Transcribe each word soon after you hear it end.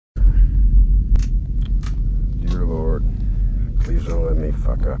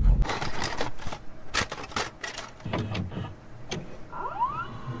fuck up.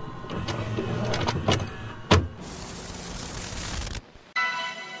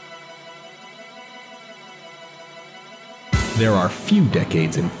 There are few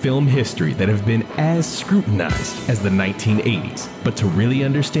decades in film history that have been as scrutinized as the 1980s. But to really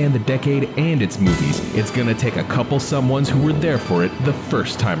understand the decade and its movies, it's gonna take a couple someones who were there for it the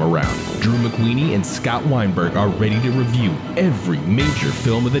first time around. Drew McWeeny and Scott Weinberg are ready to review every major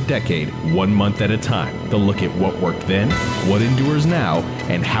film of the decade, 1 month at a time. They'll look at what worked then, what endures now,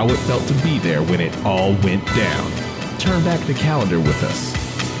 and how it felt to be there when it all went down. Turn back the calendar with us.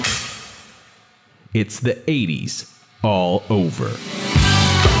 It's the 80s. All over.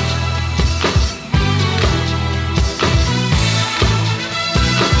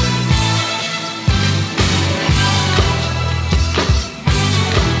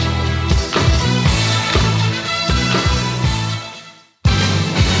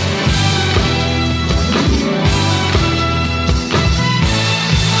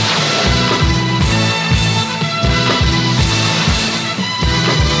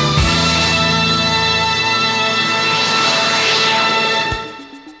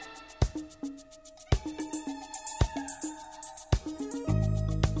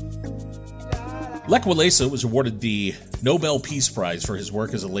 Lech Walesa was awarded the Nobel Peace Prize for his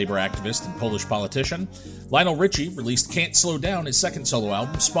work as a labor activist and Polish politician. Lionel Richie released Can't Slow Down, his second solo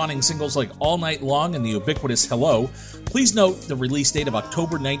album, spawning singles like All Night Long and the ubiquitous Hello. Please note the release date of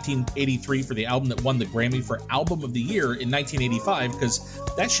October 1983 for the album that won the Grammy for Album of the Year in 1985, because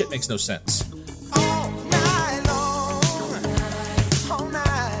that shit makes no sense.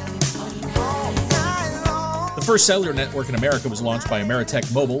 The first cellular network in America was launched by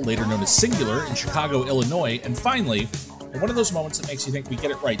Ameritech Mobile, later known as Singular, in Chicago, Illinois. And finally, in one of those moments that makes you think we get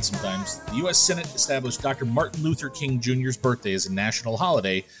it right sometimes, the U.S. Senate established Dr. Martin Luther King Jr.'s birthday as a national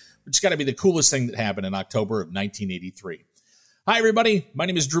holiday, which has got to be the coolest thing that happened in October of 1983. Hi, everybody. My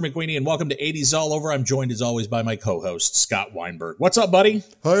name is Drew McWeeny, and welcome to 80s All Over. I'm joined, as always, by my co-host, Scott Weinberg. What's up, buddy?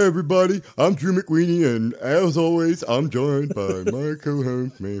 Hi, everybody. I'm Drew McWeeny, and as always, I'm joined by my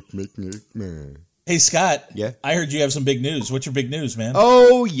co-host, man. Hey, Scott. Yeah? I heard you have some big news. What's your big news, man?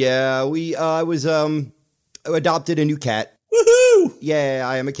 Oh, yeah. I was adopted a new cat. Woohoo! Yeah,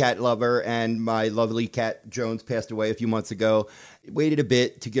 I am a cat lover, and my lovely cat, Jones, passed away a few months ago. Waited a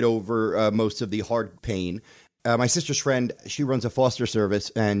bit to get over most of the hard pain. My sister's friend, she runs a foster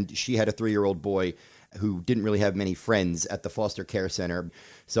service, and she had a 3-year-old boy who didn't really have many friends at the foster care center.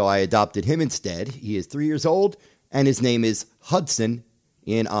 So I adopted him instead. He is 3 years old, and his name is Hudson,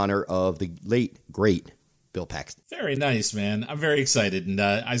 in honor of the late, great Bill Paxton. Very nice, man. I'm very excited, and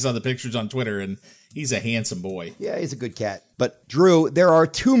I saw the pictures on Twitter, and he's a handsome boy. Yeah, he's a good cat. But, Drew, there are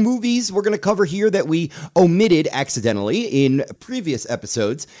 2 movies we're going to cover here that we omitted accidentally in previous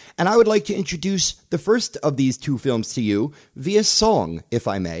episodes, and I would like to introduce the first of these 2 films to you via song, if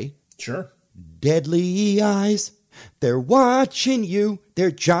I may. Sure. Deadly eyes, they're watching you,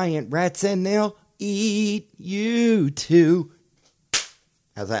 they're giant rats, and they'll eat you too.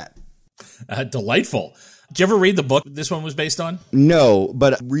 How's that? Delightful. Did you ever read the book this one was based on? No,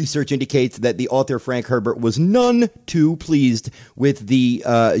 but research indicates that the author, Frank Herbert, was none too pleased with the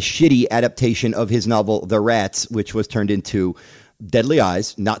shitty adaptation of his novel, The Rats, which was turned into Deadly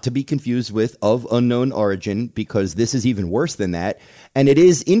Eyes, not to be confused with Of Unknown Origin, because this is even worse than that. And it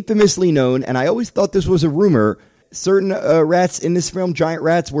is infamously known, and I always thought this was a rumor, certain rats in this film, giant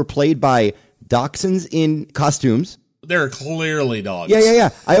rats, were played by dachshunds in costumes. They're clearly dogs. Yeah.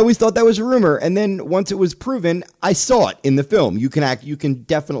 I always thought that was a rumor, and then once it was proven, I saw it in the film. You can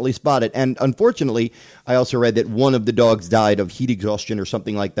definitely spot it. And unfortunately, I also read that one of the dogs died of heat exhaustion or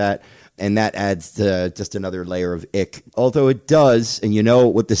something like that, and that adds to just another layer of ick. Although it does, and you know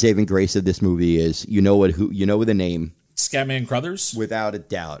what the saving grace of this movie is. You know the name. Scatman Crothers? Without a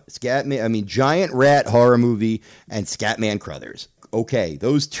doubt. Giant rat horror movie and Scatman Crothers. Okay,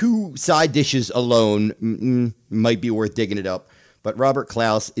 those 2 side dishes alone might be worth digging it up. But Robert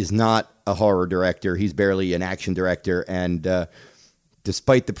Klaus is not a horror director. He's barely an action director. And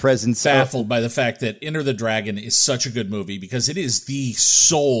despite the presence baffled by the fact that Enter the Dragon is such a good movie, because it is the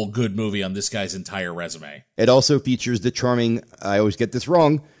sole good movie on this guy's entire resume. It also features the charming, I always get this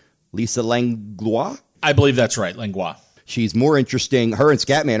wrong, Lisa Langlois? I believe that's right, Langlois. She's more interesting. Her and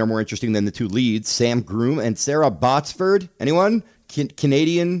Scatman are more interesting than the 2 leads, Sam Groom and Sarah Botsford. Anyone?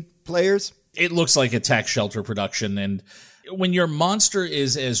 Canadian players? It looks like a tax shelter production, and when your monster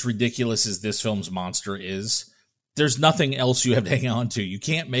is as ridiculous as this film's monster is, there's nothing else you have to hang on to. You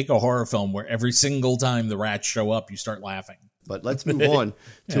can't make a horror film where every single time the rats show up, you start laughing. But let's move on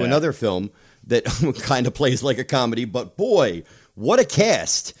to another film that kind of plays like a comedy, but boy, What a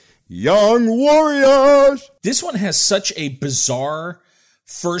cast. Young Warriors. This one has such a bizarre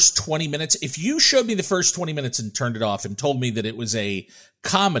first 20 minutes. If you showed me the first 20 minutes and turned it off and told me that it was a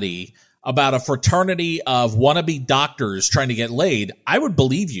comedy about a fraternity of wannabe doctors trying to get laid, I would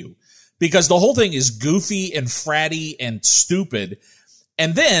believe you, because the whole thing is goofy and fratty and stupid.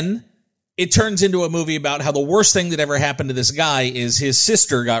 And then it turns into a movie about how the worst thing that ever happened to this guy is his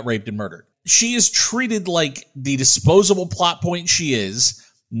sister got raped and murdered. She is treated like the disposable plot point she is,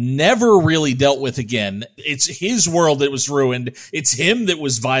 never really dealt with again. It's his world that was ruined. It's him that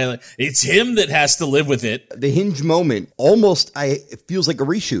was violent. It's him that has to live with it. The hinge moment almost, it feels like a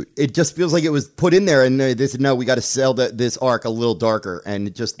reshoot. It just feels like it was put in there and they said, no, we got to sell this arc a little darker.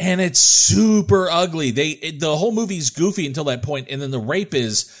 And it's super ugly. The whole movie's goofy until that point, and then the rape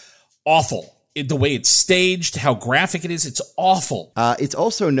is awful. The way it's staged, how graphic it is, it's awful. It's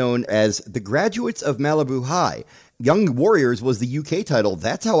also known as The Graduates of Malibu High. Young Warriors was the UK title.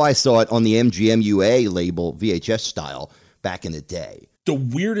 That's how I saw it on the MGM UA label, VHS style, back in the day. The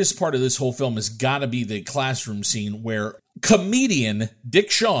weirdest part of this whole film has got to be the classroom scene where comedian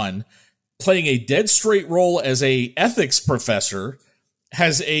Dick Shawn, playing a dead straight role as a ethics professor,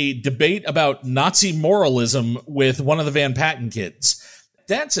 has a debate about Nazi moralism with one of the Van Patten kids.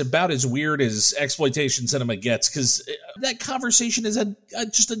 That's about as weird as exploitation cinema gets, because that conversation is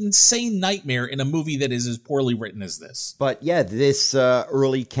just an insane nightmare in a movie that is as poorly written as this. But yeah, this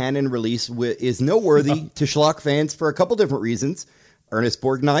early canon release is noteworthy to schlock fans for a couple different reasons. Ernest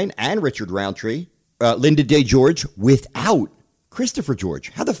Borgnine and Richard Roundtree, Linda Day George without Christopher George.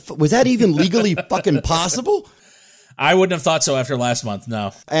 How was that even legally fucking possible? I wouldn't have thought so after last month,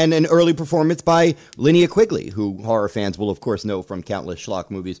 no. And an early performance by Linnea Quigley, who horror fans will, of course, know from countless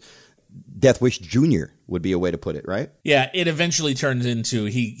schlock movies. Death Wish Jr. would be a way to put it, right? Yeah, it eventually turns into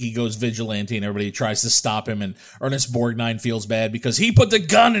he goes vigilante and everybody tries to stop him, and Ernest Borgnine feels bad because he put the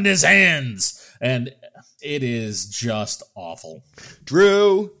gun in his hands. And it is just awful.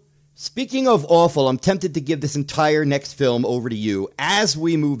 Drew, speaking of awful, I'm tempted to give this entire next film over to you as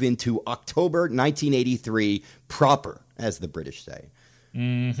we move into October 1983 proper, as the British say.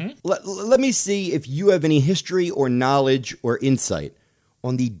 Mm-hmm. Let me see if you have any history or knowledge or insight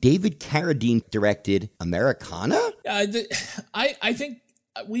on the David Carradine-directed Americana? I think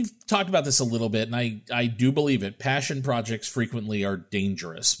we've talked about this a little bit, and I do believe it. Passion projects frequently are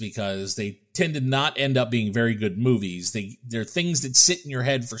dangerous because they tend to not end up being very good movies. They're things that sit in your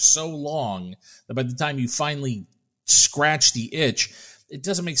head for so long that by the time you finally scratch the itch, it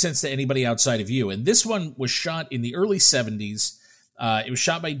doesn't make sense to anybody outside of you. And this one was shot in the early 70s. It was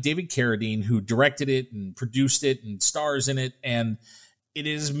shot by David Carradine, who directed it and produced it and stars in it. And it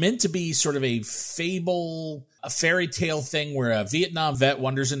is meant to be sort of a fable, a fairy tale thing where a Vietnam vet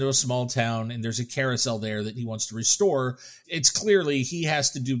wanders into a small town and there's a carousel there that he wants to restore. It's clearly he has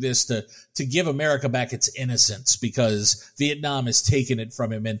to do this to give America back its innocence because Vietnam has taken it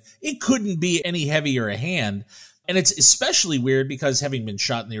from him. And it couldn't be any heavier a hand. And it's especially weird because having been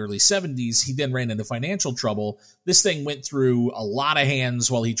shot in the early 70s, he then ran into financial trouble. This thing went through a lot of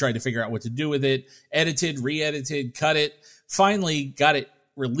hands while he tried to figure out what to do with it. Edited, re-edited, cut it. Finally got it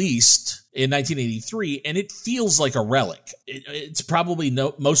released in 1983, and it feels like a relic. It's probably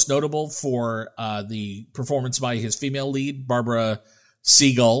most notable for the performance by his female lead, Barbara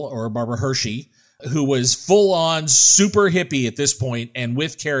Siegel, or Barbara Hershey, who was full-on super hippie at this point and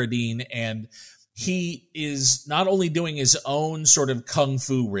with Carradine, and he is not only doing his own sort of kung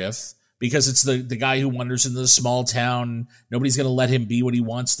fu riff, because it's the guy who wanders into the small town. Nobody's going to let him be what he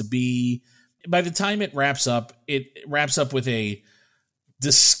wants to be. By the time it wraps up with a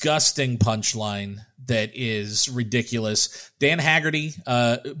disgusting punchline that is ridiculous. Dan Haggerty,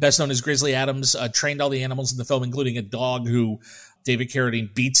 best known as Grizzly Adams, trained all the animals in the film, including a dog who David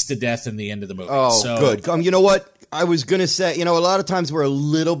Carradine beats to death in the end of the movie. Oh, good. You know what? I was going to say, a lot of times we're a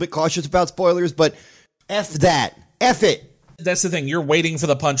little bit cautious about spoilers, but F that. F it. That's the thing. You're waiting for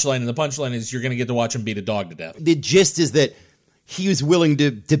the punchline, and the punchline is you're going to get to watch him beat a dog to death. The gist is that he was willing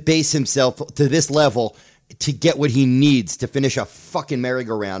to debase himself to this level to get what he needs to finish a fucking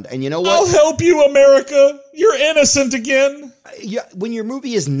merry-go-round. And you know what? I'll help you, America. You're innocent again. Yeah, when your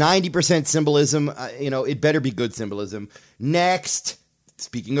movie is 90% symbolism, it better be good symbolism. Next,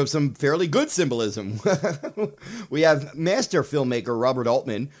 speaking of some fairly good symbolism, we have master filmmaker Robert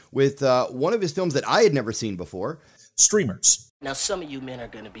Altman with one of his films that I had never seen before. Streamers. Now, some of you men are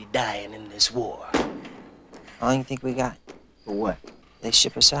going to be dying in this war. How long do you think we got? For what? They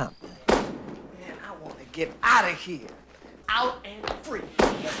ship us out. Man, I want to get out of here. Out and free.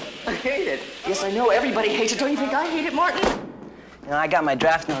 I hate it. Yes, I know. Everybody hates it. Don't you think I hate it, Martin? I got my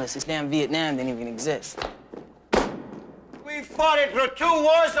draft notice. This damn Vietnam didn't even exist. We We fought it through 2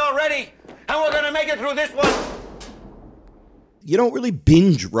 wars already, and we're going to make it through this one. You don't really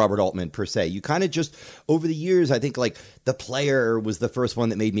binge Robert Altman per se. You kind of just, over the years, I think like The Player was the first one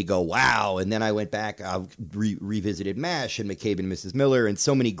that made me go, wow. And then I went back, I revisited MASH and McCabe and Mrs. Miller and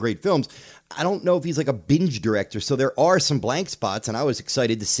so many great films. I don't know if he's like a binge director. So there are some blank spots, and I was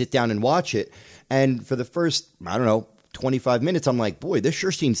excited to sit down and watch it. And for the first, 25 minutes, I'm like, boy, this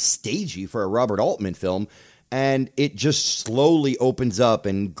sure seems stagey for a Robert Altman film. And it just slowly opens up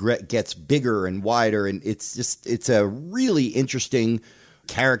and gets bigger and wider. And it's a really interesting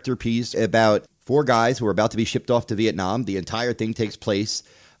character piece about 4 guys who are about to be shipped off to Vietnam. The entire thing takes place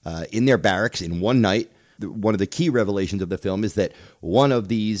in their barracks in one night. One of the key revelations of the film is that one of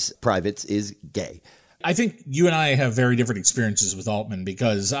these privates is gay. I think you and I have very different experiences with Altman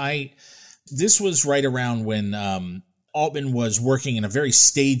because this was right around when Altman was working in a very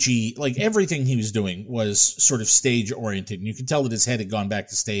stagey, like everything he was doing was sort of stage oriented. And you could tell that his head had gone back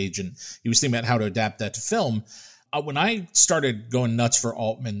to stage and he was thinking about how to adapt that to film. When I started going nuts for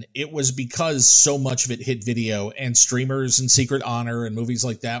Altman, it was because so much of it hit video, and Streamers and Secret Honor and movies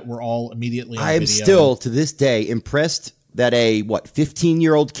like that were all immediately on video. I'm still, to this day, impressed that a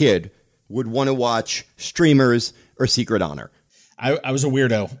 15-year-old kid would want to watch Streamers or Secret Honor. I was a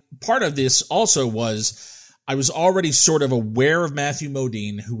weirdo. Part of this also was I was already sort of aware of Matthew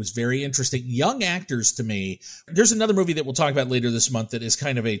Modine, who was very interesting. Young actors to me. There's another movie that we'll talk about later this month that is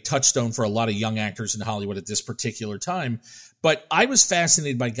kind of a touchstone for a lot of young actors in Hollywood at this particular time. But I was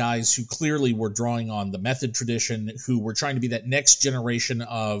fascinated by guys who clearly were drawing on the method tradition, who were trying to be that next generation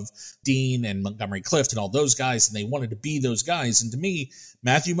of Dean and Montgomery Clift and all those guys, and they wanted to be those guys. And to me,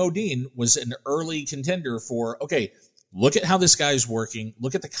 Matthew Modine was an early contender for, okay, look at how this guy's working.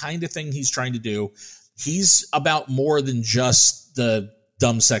 Look at the kind of thing he's trying to do. He's about more than just the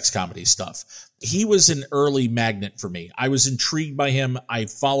dumb sex comedy stuff. He was an early magnet for me. I was intrigued by him. I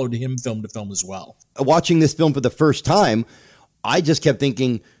followed him film to film as well. Watching this film for the first time, I just kept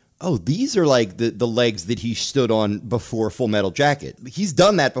thinking, oh, these are like the legs that he stood on before Full Metal Jacket. He's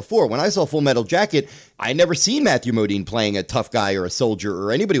done that before. When I saw Full Metal Jacket, I never seen Matthew Modine playing a tough guy or a soldier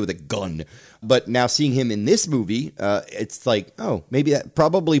or anybody with a gun. But now seeing him in this movie, it's like, oh, maybe that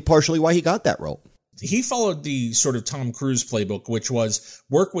probably partially why he got that role. He followed the sort of Tom Cruise playbook, which was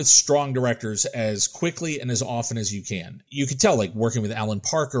work with strong directors as quickly and as often as you can. You could tell, like working with Alan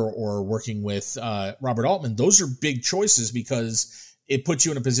Parker or working with Robert Altman, those are big choices because it puts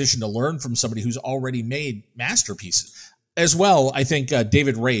you in a position to learn from somebody who's already made masterpieces. As well, I think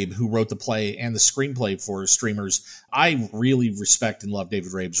David Rabe, who wrote the play and the screenplay for Streamers, I really respect and love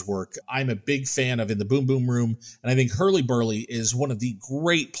David Rabe's work. I'm a big fan of In the Boom Boom Room, and I think Hurly Burly is one of the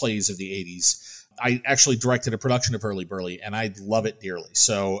great plays of the 80s. I actually directed a production of Hurly Burly, and I love it dearly.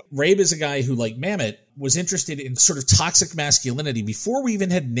 So Rabe is a guy who, like Mamet, was interested in sort of toxic masculinity before we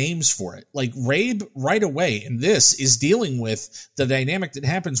even had names for it. Like Rabe, right away, in this, is dealing with the dynamic that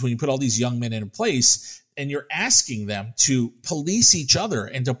happens when you put all these young men in place, and you're asking them to police each other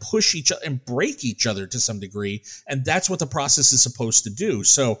and to push each other and break each other to some degree. And that's what the process is supposed to do.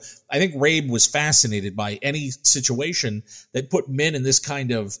 So I think Rabe was fascinated by any situation that put men in this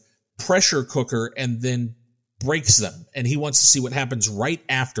kind of pressure cooker and then breaks them, and he wants to see what happens right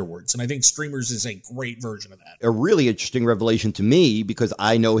afterwards. And I think Streamers is a great version of that. A really interesting revelation to me, because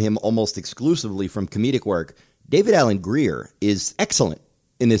I know him almost exclusively from comedic work. David Alan Grier is excellent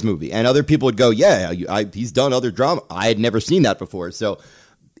in this movie, and other people would go, yeah, he's done other drama. I had never seen that before. So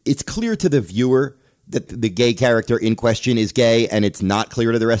it's clear to the viewer that the gay character in question is gay, and it's not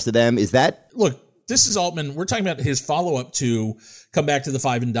clear to the rest of them. Is that... Look, this is Altman. We're talking about his follow-up to Come Back to the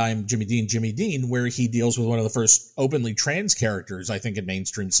Five and Dime, Jimmy Dean, where he deals with one of the first openly trans characters, I think, in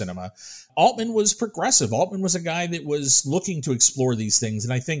mainstream cinema. Altman was progressive. Altman was a guy that was looking to explore these things,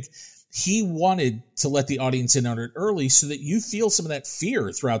 and I think he wanted to let the audience in on it early so that you feel some of that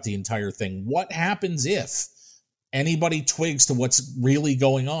fear throughout the entire thing. What happens if anybody twigs to what's really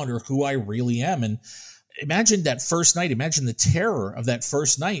going on or who I really am? And imagine that first night. Imagine the terror of that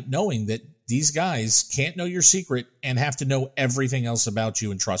first night, knowing that these guys can't know your secret and have to know everything else about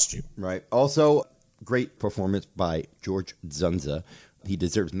you and trust you. Right. Also, great performance by George Dzundza. He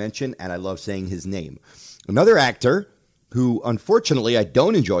deserves mention, and I love saying his name. Another actor who, unfortunately, I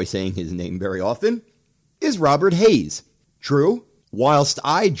don't enjoy saying his name very often, is Robert Hayes. True, whilst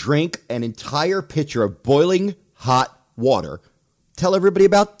I drink an entire pitcher of boiling hot water, tell everybody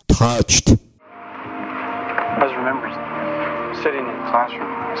about Touched. I was remembering sitting in the classroom,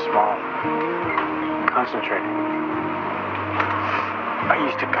 small, concentrating. I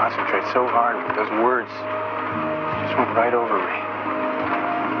used to concentrate so hard, but those words just went right over me.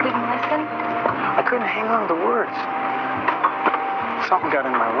 Couldn't listen? I couldn't hang on to the words. something got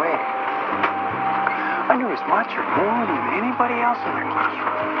in my way. I knew as much or more than anybody else in their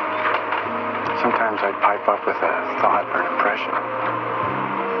classroom. Sometimes I'd pipe up with a thought or an impression.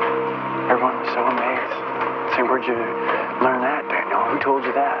 Everyone was so amazed. Say, where'd you learn that, Daniel? Who told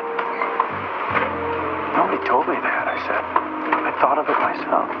you that? Nobody told me that, I said. I thought of it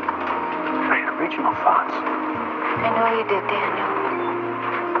myself. I had original thoughts. I know you did, Daniel.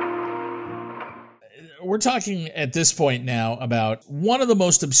 We're talking at this point now about one of the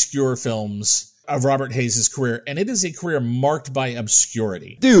most obscure films of Robert Hayes' career, and it is a career marked by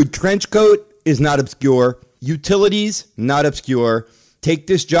obscurity. Dude, Trenchcoat is not obscure. Utilities, not obscure. Take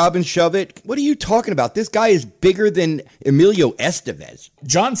This Job and Shove It. What are you talking about? This guy is bigger than Emilio Estevez.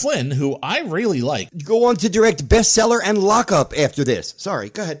 John Flynn, who I really like. Go on to direct Bestseller and Lockup after this. Sorry,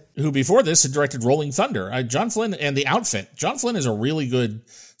 go ahead. Who before this had directed Rolling Thunder. John Flynn and The Outfit. John Flynn is a really good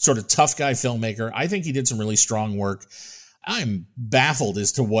sort of tough guy filmmaker. I think he did some really strong work. I'm baffled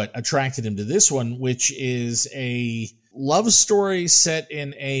as to what attracted him to this one, which is a love story set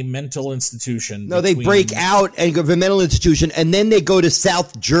in a mental institution. No, they break out and go to a mental institution, and then they go to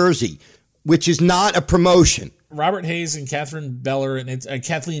South Jersey, which is not a promotion. Robert Hayes and Kathleen Beller,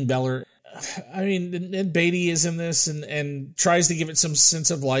 I mean, Ned Beatty is in this and tries to give it some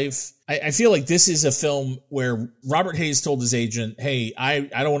sense of life. I feel like this is a film where Robert Hayes told his agent, hey, I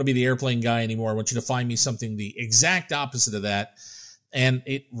don't want to be the airplane guy anymore. I want you to find me something the exact opposite of that. And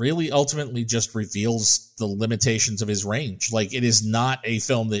it really ultimately just reveals the limitations of his range. Like, it is not a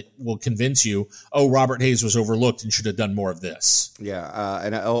film that will convince you, oh, Robert Hayes was overlooked and should have done more of this. Yeah,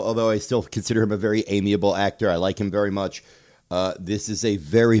 and although I still consider him a very amiable actor, I like him very much. This is a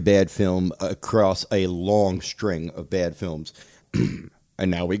very bad film across a long string of bad films.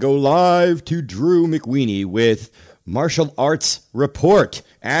 And now we go live to Drew McWeeny with Martial Arts Report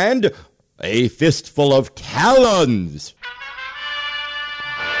and A Fistful of Talons.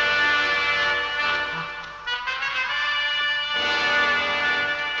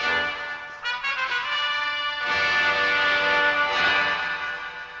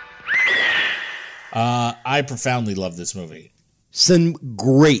 I profoundly love this movie. Some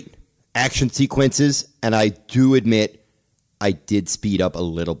great action sequences, and I do admit I did speed up a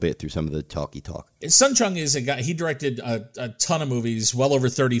little bit through some of the talky talk. Sun Chung is a guy, he directed a ton of movies, well over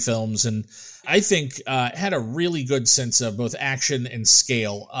 30 films, and I think had a really good sense of both action and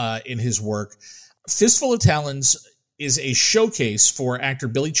scale in his work. Fistful of Talons is a showcase for actor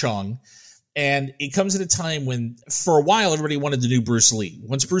Billy Chong, and it comes at a time when, for a while, everybody wanted the new Bruce Lee.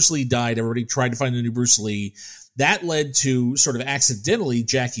 Once Bruce Lee died, everybody tried to find the new Bruce Lee. That led to sort of accidentally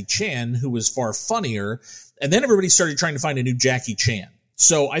Jackie Chan, who was far funnier. And then everybody started trying to find a new Jackie Chan.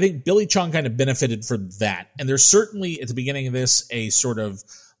 So I think Billy Chong kind of benefited from that. And there's certainly, at the beginning of this, a sort of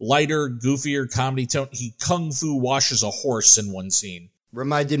lighter, goofier comedy tone. He kung fu washes a horse in one scene.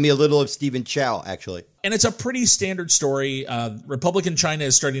 Reminded me a little of Stephen Chow, actually. And it's a pretty standard story. Republican China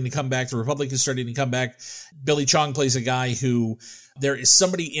is starting to come back. The Republic is starting to come back. Billy Chong plays a guy who, there is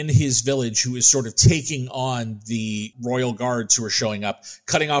somebody in his village who is sort of taking on the royal guards who are showing up,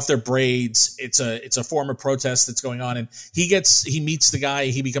 cutting off their braids. It's a form of protest that's going on. And he meets the guy.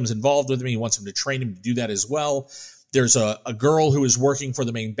 He becomes involved with him. He wants him to train him to do that as well. There's a girl who is working for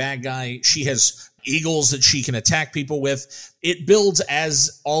the main bad guy. She has eagles that she can attack people with. It builds,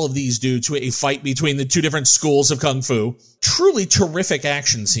 as all of these do, to a fight between the two different schools of Kung Fu. Truly terrific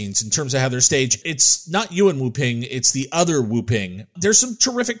action scenes in terms of how they're staged. It's not Yuan Wu Ping, it's the other Wu Ping. There's some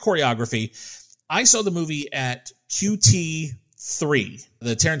terrific choreography. I saw the movie at QT3,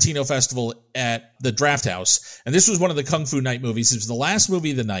 the Tarantino Festival at the Draft House, and this was one of the Kung Fu night movies. It was the last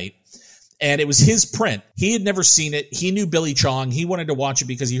movie of the night. And it was his print. He had never seen it. He knew Billy Chong. He wanted to watch it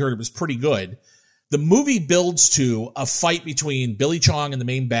because he heard it was pretty good. The movie builds to a fight between Billy Chong and the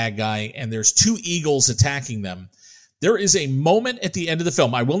main bad guy, and there's two eagles attacking them. There is a moment at the end of the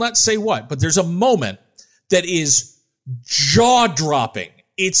film, I will not say what, but there's a moment that is jaw-dropping.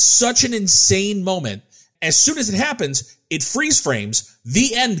 It's such an insane moment. As soon as it happens, it freeze frames,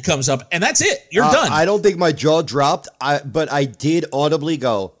 the end comes up, and that's it. You're done. I don't think my jaw dropped, but I did audibly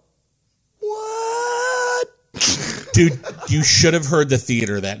go, what? Dude, you should have heard the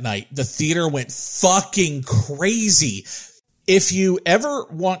theater that night. The theater went fucking crazy. If you ever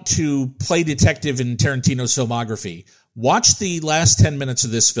want to play detective in Tarantino's filmography, watch the last 10 minutes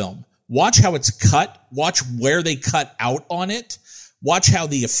of this film. Watch how it's cut. Watch where they cut out on it. Watch how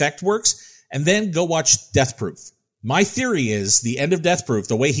the effect works. And then go watch Death Proof. My theory is the end of Death Proof,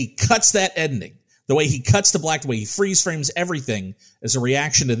 the way he cuts that ending, the way he cuts to black, the way he freeze frames everything is a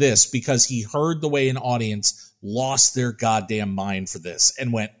reaction to this, because he heard the way an audience lost their goddamn mind for this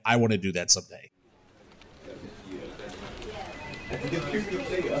and went, I want to do that someday.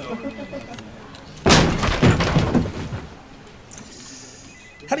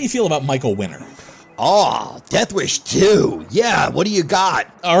 How do you feel about Michael Winner? Oh, Death Wish 2. Yeah, what do you got?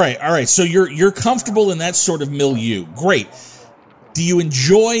 All right. So you're comfortable in that sort of milieu. Great. Do you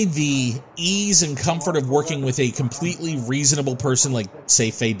enjoy the ease and comfort of working with a completely reasonable person like,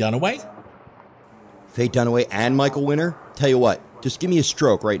 say, Faye Dunaway? Faye Dunaway and Michael Winner? Tell you what, just give me a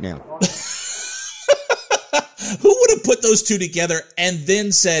stroke right now. Who would have put those two together and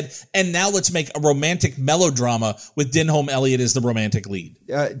then said, and now let's make a romantic melodrama with Denholm Elliott as the romantic lead?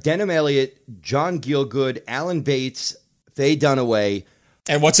 Denholm Elliott, John Gielgud, Alan Bates, Faye Dunaway.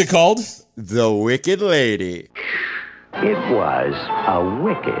 And what's it called? The Wicked Lady. It was a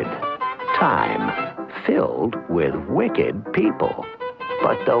wicked time filled with wicked people.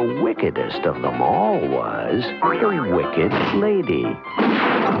 But the wickedest of them all was the Wicked Lady.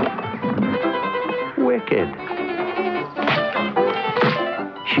 Wicked.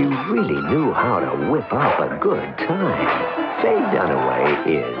 She really knew how to whip up a good time. Faye Dunaway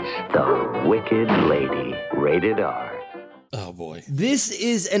is the Wicked Lady. Rated R. Oh, boy. This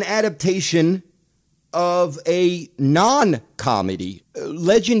is an adaptation of a non-comedy.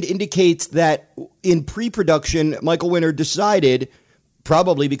 Legend indicates that in pre-production, Michael Winner decided,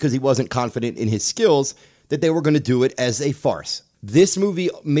 probably because he wasn't confident in his skills, that they were going to do it as a farce. This movie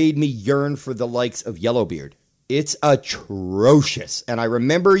made me yearn for the likes of Yellowbeard. It's atrocious. And I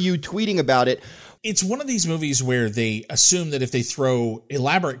remember you tweeting about it. It's one of these movies where they assume that if they throw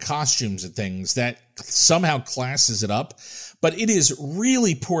elaborate costumes at things, that somehow classes it up. But it is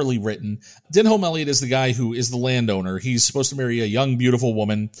really poorly written. Denholm Elliott is the guy who is the landowner. He's supposed to marry a young, beautiful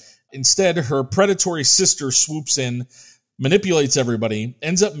woman. Instead, her predatory sister swoops in, manipulates everybody,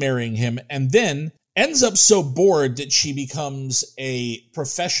 ends up marrying him, and then ends up so bored that she becomes a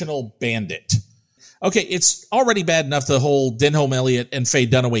professional bandit. Okay, it's already bad enough, the whole Denholm Elliott and Faye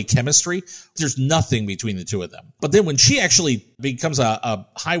Dunaway chemistry. There's nothing between the two of them. But then when she actually becomes a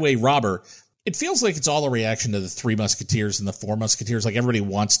highway robber, it feels like it's all a reaction to the Three Musketeers and the Four Musketeers. Like everybody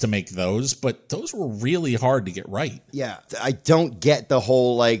wants to make those, but those were really hard to get right. Yeah, I don't get the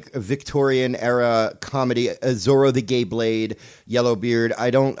whole like Victorian era comedy, Zorro the Gay Blade, Yellowbeard.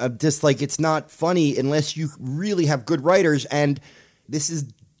 I'm just like, it's not funny unless you really have good writers, and this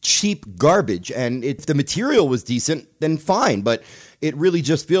is cheap garbage. And if the material was decent, then fine, but it really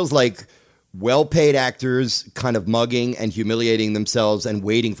just feels like well-paid actors kind of mugging and humiliating themselves and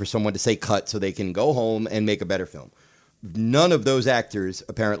waiting for someone to say cut so they can go home and make a better film. None of those actors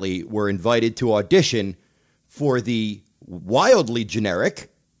apparently were invited to audition for the wildly generic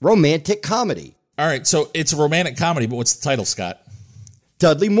romantic comedy. All right, so it's a romantic comedy, but what's the title, Scott?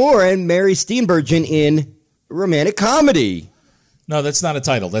 Dudley Moore and Mary Steenburgen in romantic comedy. No, that's not a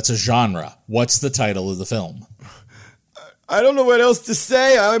title. That's a genre. What's the title of the film? I don't know what else to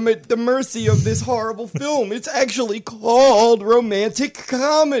say. I'm at the mercy of this horrible film. It's actually called romantic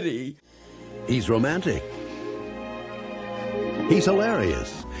comedy. He's romantic. He's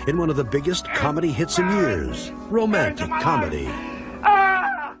hilarious. In one of the biggest comedy hits in years. Romantic comedy.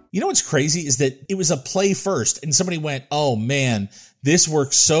 You know what's crazy is that it was a play first, and somebody went, oh man, this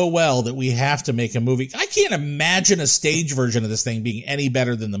works so well that we have to make a movie. I can't imagine a stage version of this thing being any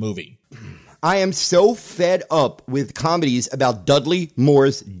better than the movie. I am so fed up with comedies about Dudley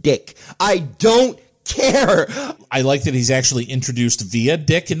Moore's dick. I don't care. I like that he's actually introduced via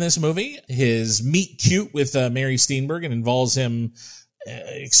dick in this movie. His meet cute with Mary Steenburgen involves him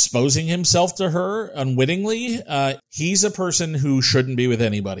exposing himself to her unwittingly. He's a person who shouldn't be with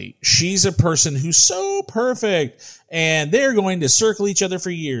anybody. She's a person who's so perfect, and they're going to circle each other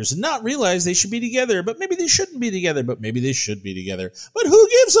for years and not realize they should be together, but maybe they shouldn't be together, but maybe they should be together. But who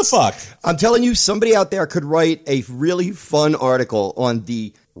gives a fuck? I'm telling you, somebody out there could write a really fun article on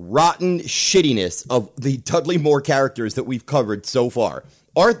the rotten shittiness of the Dudley Moore characters that we've covered so far.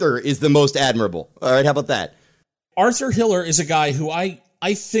 Arthur is the most admirable. All right, how about that? Arthur Hiller is a guy who I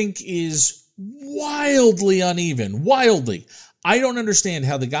think is wildly uneven. Wildly. I don't understand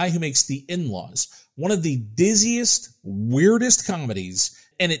how the guy who makes The In-Laws, one of the dizziest, weirdest comedies,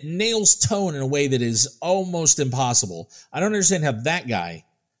 and it nails tone in a way that is almost impossible. I don't understand how that guy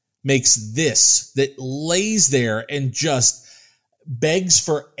makes this, that lays there and just begs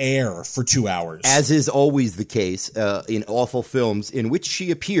for air for 2 hours. As is always the case in awful films in which she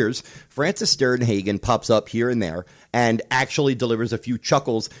appears, Frances Sternhagen pops up here and there and actually delivers a few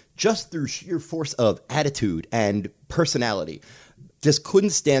chuckles just through sheer force of attitude and personality. Just couldn't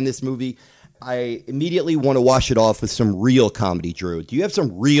stand this movie. I immediately want to wash it off with some real comedy, Drew. Do you have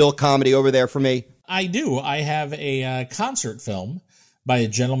some real comedy over there for me? I do. I have a concert film by a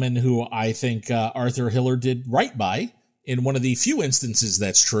gentleman who I think Arthur Hiller did right by. in one of the few instances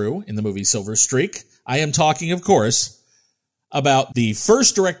that's true in the movie Silver Streak. I am talking, of course, about the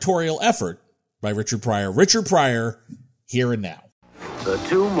first directorial effort by Richard Pryor. Richard Pryor, Here and Now. The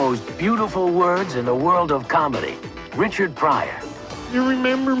two most beautiful words in the world of comedy. Richard Pryor. You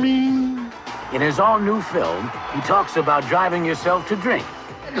remember me? In his all-new film, he talks about driving yourself to drink.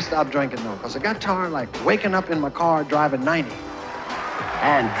 I had to stop drinking, though, because I got tired like waking up in my car driving 90.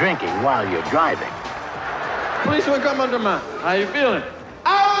 And drinking while you're driving. Policeman, come under mine. How you feeling?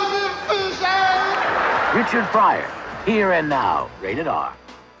 Richard Pryor, Here and Now, rated R.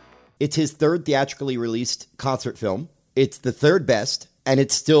 It's his third theatrically released concert film. It's the third best, and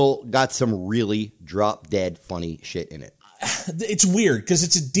it's still got some really drop-dead funny shit in it. It's weird because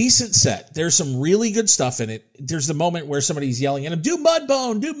it's a decent set. There's some really good stuff in it. There's the moment where somebody's yelling at him, do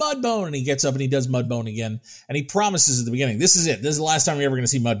Mudbone, and he gets up and he does Mudbone again. And he promises at the beginning, this is it. This is the last time you're ever going to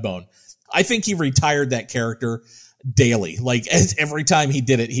see Mudbone. I think he retired that character daily. Like every time he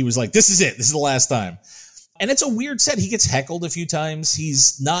did it, he was like, this is it. This is the last time. And it's a weird set. He gets heckled a few times.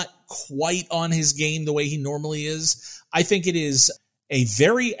 He's not quite on his game the way he normally is. I think it is a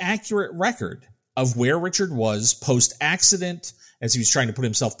very accurate record of where Richard was post-accident as he was trying to put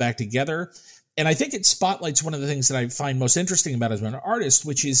himself back together. And I think it spotlights one of the things that I find most interesting about him as an artist,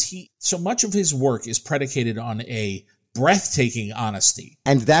 which is so much of his work is predicated on a breathtaking honesty.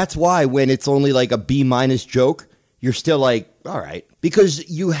 And that's why when it's only like a B- joke, you're still like, all right, because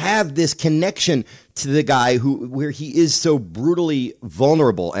you have this connection to the guy where he is so brutally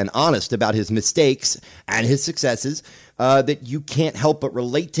vulnerable and honest about his mistakes and his successes that you can't help but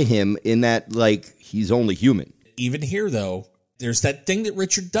relate to him in that, like, he's only human. Even here, though, there's that thing that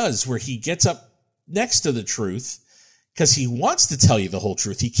Richard does where he gets up next to the truth because he wants to tell you the whole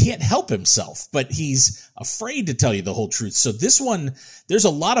truth. He can't help himself, but he's afraid to tell you the whole truth. So this one, there's a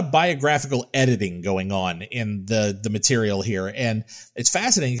lot of biographical editing going on in the material here. And it's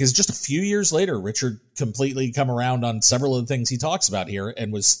fascinating because just a few years later, Richard completely come around on several of the things he talks about here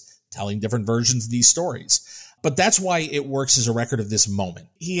and was telling different versions of these stories. But that's why it works as a record of this moment.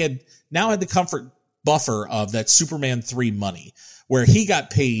 He had now had the comfort buffer of that Superman 3 money, where he got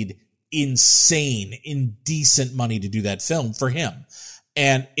paid insane, indecent money to do that film for him.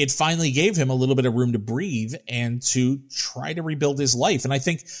 And it finally gave him a little bit of room to breathe and to try to rebuild his life. And I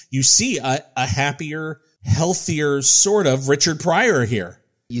think you see a happier, healthier sort of Richard Pryor here.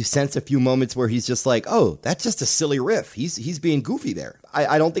 You sense a few moments where he's just like, oh, that's just a silly riff. He's being goofy there.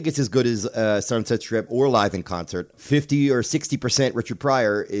 I don't think it's as good as Sunset Strip or Live in Concert. 50 or 60% Richard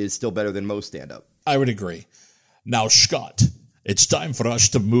Pryor is still better than most stand-up. I would agree. Now, Scott, it's time for us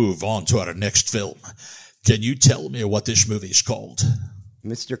to move on to our next film. Can you tell me what this movie is called?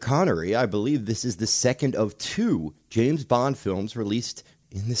 Mr. Connery, I believe this is the second of 2 James Bond films released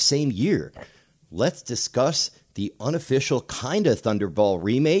in the same year. Let's discuss the unofficial kinda Thunderball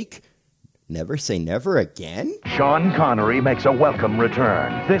remake, Never Say Never Again? Sean Connery makes a welcome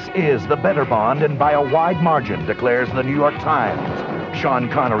return. This is the better Bond, and by a wide margin, declares the New York Times. Sean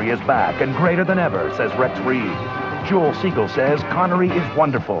Connery is back and greater than ever, says Rex Reed. Joel Siegel says Connery is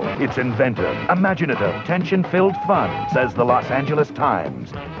wonderful. It's inventive, imaginative, tension-filled fun, says the Los Angeles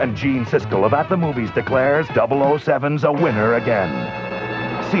Times. And Gene Siskel of At the Movies declares 007's a winner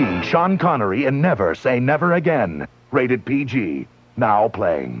again. See Sean Connery in Never Say Never Again. Rated PG. Now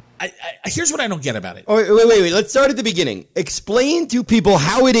playing. Here's what I don't get about it. Oh, wait. Let's start at the beginning. Explain to people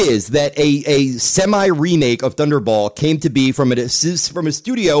how it is that a semi-remake of Thunderball came to be from a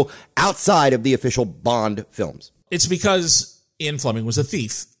studio outside of the official Bond films. It's because Ian Fleming was a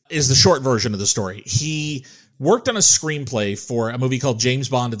thief, is the short version of the story. He worked on a screenplay for a movie called James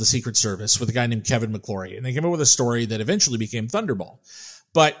Bond of the Secret Service with a guy named Kevin McClory, and they came up with a story that eventually became Thunderball.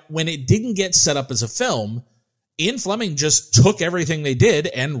 But when it didn't get set up as a film, Ian Fleming just took everything they did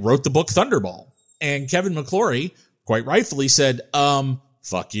and wrote the book Thunderball. And Kevin McClory, quite rightfully, said,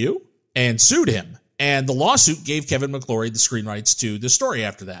 fuck you, and sued him. And the lawsuit gave Kevin McClory the screen rights to the story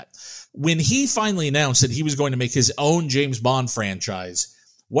after that. When he finally announced that he was going to make his own James Bond franchise,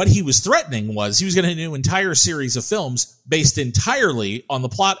 what he was threatening was he was going to do an entire series of films based entirely on the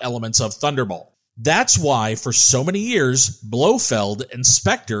plot elements of Thunderball. That's why, for so many years, Blofeld and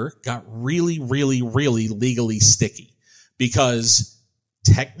Spectre got really, really, really legally sticky. Because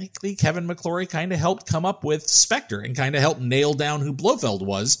technically, Kevin McClory kind of helped come up with Spectre and kind of helped nail down who Blofeld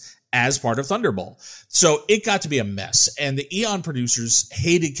was as part of Thunderball. So it got to be a mess. And the Eon producers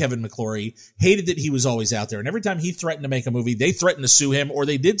hated Kevin McClory, hated that he was always out there. And every time he threatened to make a movie, they threatened to sue him, or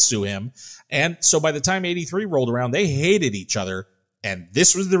they did sue him. And so by the time 83 rolled around, they hated each other. And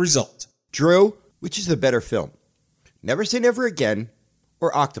this was the result. Drew, which is the better film? Never Say Never Again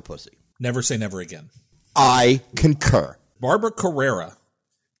or Octopussy? Never Say Never Again. I concur. Barbara Carrera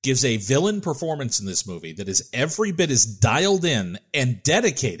gives a villain performance in this movie that is every bit as dialed in and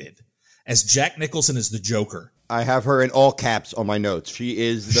dedicated as Jack Nicholson as the Joker. I have her in all caps on my notes. She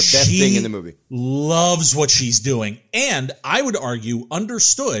is the best thing in the movie. Loves what she's doing. And I would argue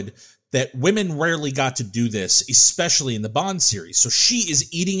understood that women rarely got to do this, especially in the Bond series. So she is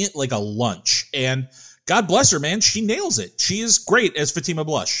eating it like a lunch. And God bless her, man. She nails it. She is great as Fatima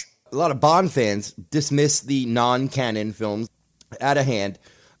Blush. A lot of Bond fans dismiss the non-canon films out of hand.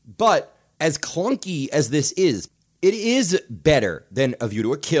 But as clunky as this is, it is better than A View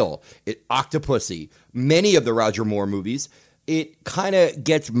to a Kill, Octopussy, many of the Roger Moore movies. It kind of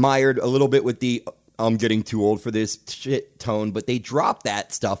gets mired a little bit with the I'm getting too old for this shit tone, but they drop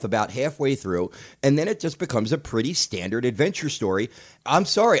that stuff about halfway through, and then it just becomes a pretty standard adventure story. I'm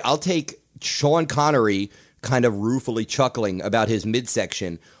sorry, I'll take Sean Connery kind of ruefully chuckling about his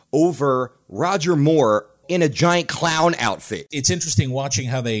midsection over Roger Moore in a giant clown outfit. It's interesting watching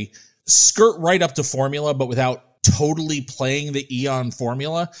how they skirt right up to formula, but without totally playing the Eon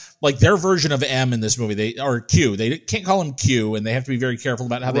formula. Like their version of M in this movie, Q. They can't call him Q, and they have to be very careful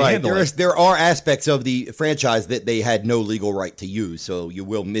about how they handle it. There are aspects of the franchise that they had no legal right to use, so you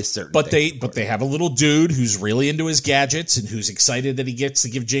will miss certain things. But they have a little dude who's really into his gadgets and who's excited that he gets to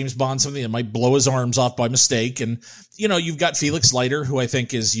give James Bond something that might blow his arms off by mistake. And, you know, you've got Felix Leiter, who I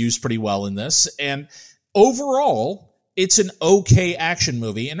think is used pretty well in this. And overall, it's an okay action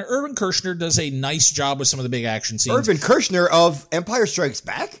movie, and Irvin Kershner does a nice job with some of the big action scenes. Irvin Kershner of Empire Strikes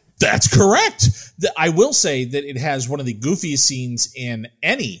Back? That's correct. I will say that it has one of the goofiest scenes in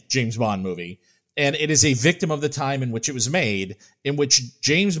any James Bond movie, and it is a victim of the time in which it was made, in which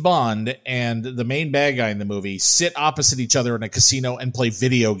James Bond and the main bad guy in the movie sit opposite each other in a casino and play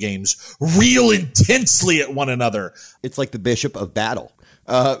video games real intensely at one another. It's like the Bishop of Battle.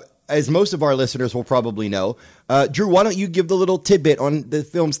 As most of our listeners will probably know, Drew, why don't you give the little tidbit on the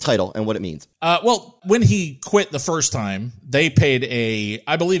film's title and what it means? Well, when he quit the first time, they paid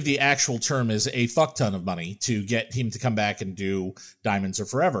I believe the actual term is a fuck ton of money to get him to come back and do Diamonds Are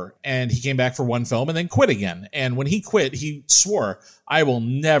Forever. And he came back for one film and then quit again. And when he quit, he swore, I will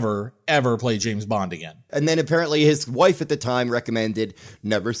never, ever play James Bond again. And then apparently his wife at the time recommended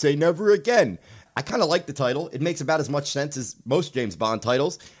Never Say Never Again. I kind of like the title. It makes about as much sense as most James Bond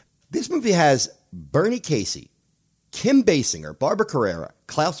titles. This movie has Bernie Casey, Kim Basinger, Barbara Carrera,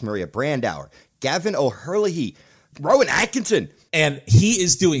 Klaus Maria Brandauer, Gavin O'Herlihy, Rowan Atkinson. And he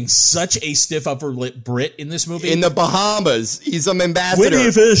is doing such a stiff upper lip Brit in this movie. In the Bahamas. He's some ambassador. When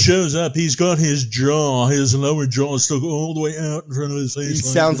he first shows up, he's got his lower jaw stuck all the way out in front of his face. He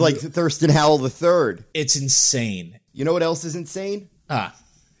sounds like Thurston Howell III. It's insane. You know what else is insane?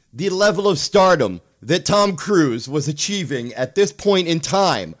 The level of stardom that Tom Cruise was achieving at this point in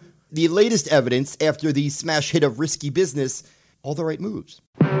time. The latest evidence after the smash hit of Risky Business, All the Right Moves.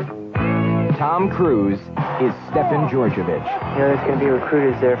 Tom Cruise is Stefan Georgievich. You know, there's going to be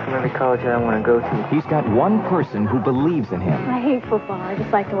recruiters there from every college that I want to go to. He's got one person who believes in him. I hate football. I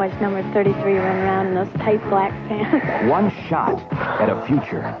just like to watch number 33 run around in those tight black pants. One shot at a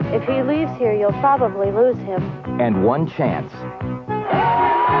future. If he leaves here, you'll probably lose him. And one chance.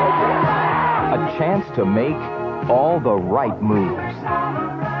 A chance to make all the right moves.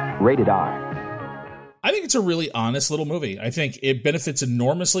 Rated R. I think it's a really honest little movie. I think it benefits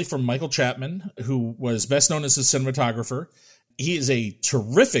enormously from Michael Chapman, who was best known as a cinematographer. He is a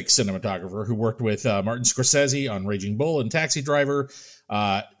terrific cinematographer who worked with Martin Scorsese on Raging Bull and Taxi Driver.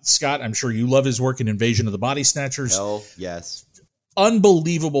 Scott, I'm sure you love his work in Invasion of the Body Snatchers. Hell, yes.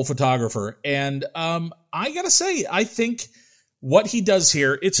 Unbelievable photographer. And I gotta say, I think what he does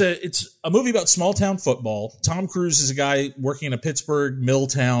here, it's a movie about small town football. Tom Cruise is a guy working in a Pittsburgh mill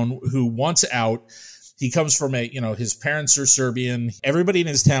town who wants out. He comes from his parents are Serbian. Everybody in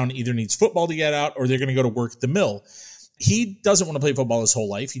his town either needs football to get out or they're going to go to work at the mill. He doesn't want to play football his whole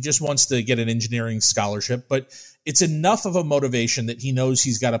life. He just wants to get an engineering scholarship, but it's enough of a motivation that he knows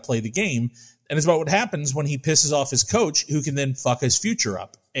he's got to play the game. And it's about what happens when he pisses off his coach, who can then fuck his future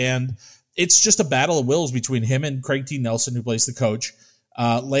up. And it's just a battle of wills between him and Craig T. Nelson, who plays the coach.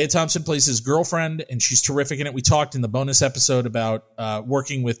 Leah Thompson plays his girlfriend, and she's terrific in it. We talked in the bonus episode about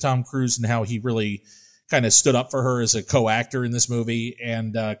working with Tom Cruise and how he really kind of stood up for her as a co-actor in this movie.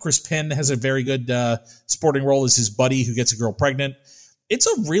 And Chris Penn has a very good supporting role as his buddy who gets a girl pregnant. It's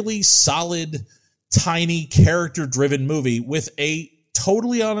a really solid, tiny, character-driven movie with a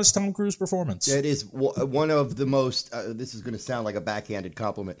totally honest Tom Cruise performance. It is one of the most, this is going to sound like a backhanded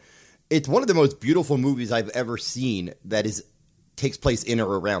compliment, it's one of the most beautiful movies I've ever seen that takes place in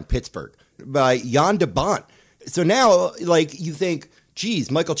or around Pittsburgh by Jan de Bont. So now, you think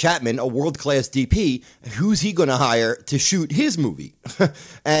geez, Michael Chapman, a world-class DP, who's he going to hire to shoot his movie?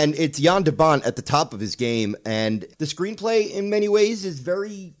 And it's Jan de Bont at the top of his game, and the screenplay in many ways is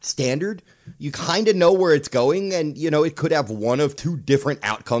very standard. You kind of know where it's going, and, you know, it could have one of two different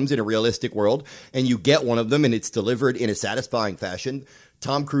outcomes in a realistic world, and you get one of them, and it's delivered in a satisfying fashion.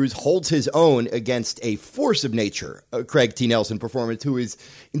 Tom Cruise holds his own against a force of nature, a Craig T. Nelson performance, who is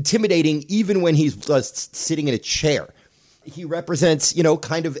intimidating even when he's just sitting in a chair. He represents, you know,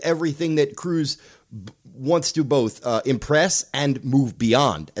 kind of everything that Cruise wants to both impress and move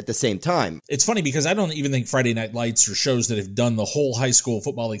beyond at the same time. It's funny because I don't even think Friday Night Lights or shows that have done the whole high school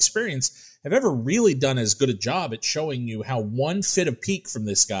football experience have ever really done as good a job at showing you how one fit of peak from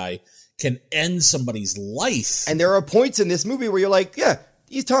this guy can end somebody's life. And there are points in this movie where you're like, yeah,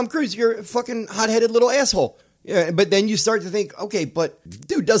 he's Tom Cruise, you're a fucking hot-headed little asshole. Yeah, but then you start to think, okay, but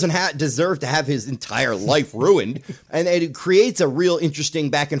dude doesn't deserve to have his entire life ruined. And it creates a real interesting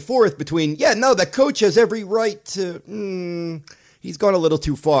back and forth between, yeah, no, the coach has every right to, he's gone a little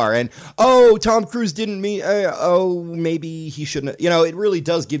too far. And, oh, Tom Cruise didn't mean, maybe he shouldn't. You know, it really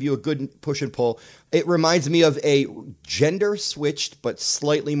does give you a good push and pull. It reminds me of a gender-switched but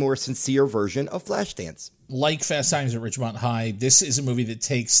slightly more sincere version of Flashdance. Like Fast Times at Ridgemont High, this is a movie that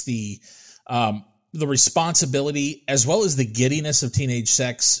takes the responsibility as well as the giddiness of teenage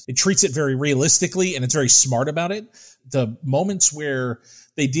sex. It treats it very realistically, and it's very smart about it. The moments where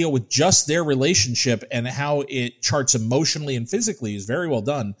they deal with just their relationship and how it charts emotionally and physically is very well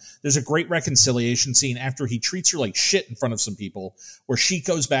done. There's a great reconciliation scene after he treats her like shit in front of some people, where she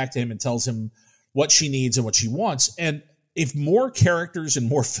goes back to him and tells him what she needs and what she wants. And if more characters and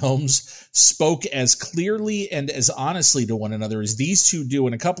more films spoke as clearly and as honestly to one another as these two do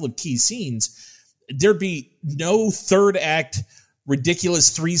in a couple of key scenes, there'd be no third act ridiculous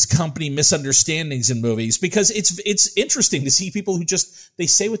Three's Company misunderstandings in movies, because it's interesting to see people who just, they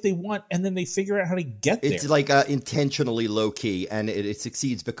say what they want and then they figure out how to get there. It's like intentionally low key, and it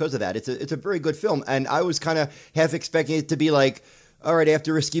succeeds because of that. It's a very good film, and I was kind of half expecting it to be like, all right,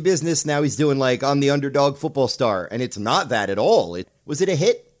 after Risky Business, now he's doing like I'm the underdog football star, and it's not that at all. Was it a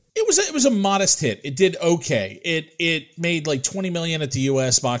hit? It was a modest hit. It did okay. It made like $20 million at the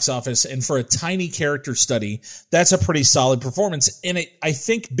U.S. box office, and for a tiny character study, that's a pretty solid performance. And it, I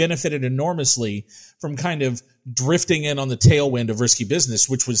think, benefited enormously from kind of drifting in on the tailwind of Risky Business,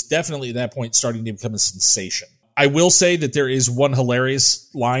 which was definitely at that point starting to become a sensation. I will say that there is one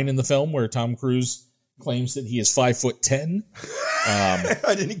hilarious line in the film where Tom Cruise claims that he is 5'10".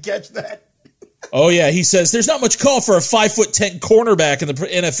 I didn't catch that. Oh, yeah. He says, there's not much call for a 5'10" cornerback in the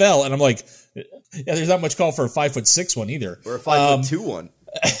NFL. And I'm like, yeah, there's not much call for a 5'6" one either. Or a 5'2" one.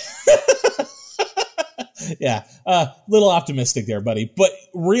 Yeah. Little optimistic there, buddy. But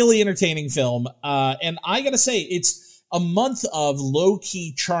really entertaining film. And I got to say, it's a month of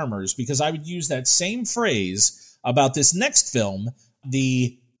low-key charmers, because I would use that same phrase about this next film,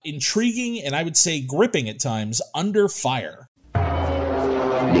 the intriguing and I would say gripping at times Under Fire.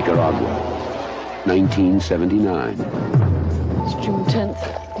 Nicaragua. 1979. It's June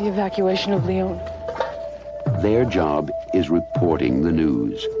 10th, the evacuation of Leon. Their job is reporting the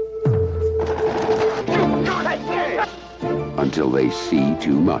news. Until they see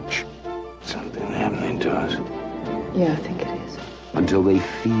too much. Something happening to us. Yeah, I think it is. Until they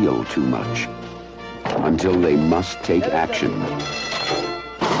feel too much. Until they must take action.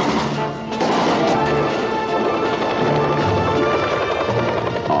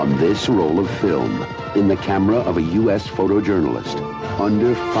 On this roll of film, in the camera of a U.S. photojournalist,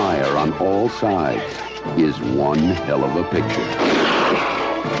 under fire on all sides, is one hell of a picture.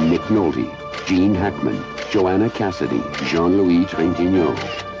 Nick Nolte, Gene Hackman, Joanna Cassidy, Jean-Louis Trintignant.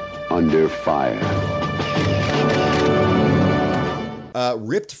 Under Fire.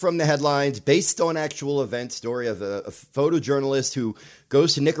 Ripped from the headlines, based on actual event story of a photojournalist who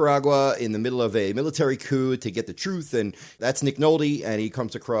goes to Nicaragua in the middle of a military coup to get the truth, and that's Nick Nolte, and he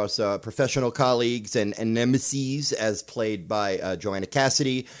comes across professional colleagues and nemeses as played by Joanna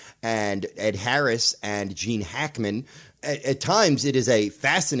Cassidy and Ed Harris and Gene Hackman. At times, it is a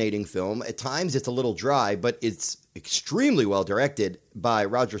fascinating film. At times, it's a little dry, but it's extremely well directed by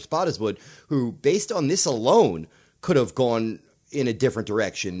Roger Spottiswoode, who, based on this alone, could have gone in a different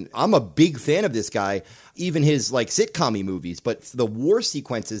direction. I'm a big fan of this guy, even his like sitcom-y movies, but the war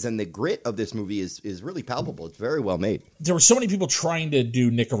sequences and the grit of this movie is really palpable. It's very well made. There were so many people trying to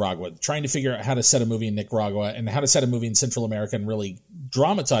do Nicaragua, trying to figure out how to set a movie in Nicaragua and how to set a movie in Central America and really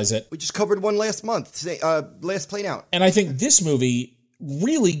dramatize it. We just covered one last month, Last Plane Out. And I think this movie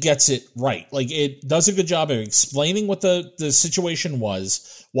really gets it right. Like, it does a good job of explaining what the situation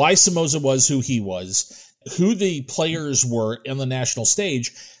was, why Somoza was who he was, who the players were on the national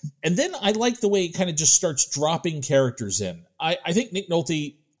stage. And then I like the way it kind of just starts dropping characters in. I think Nick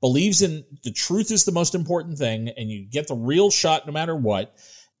Nolte believes in the truth is the most important thing, and you get the real shot no matter what.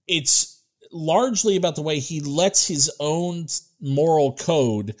 It's largely about the way he lets his own moral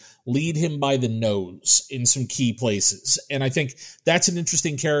code lead him by the nose in some key places. And I think that's an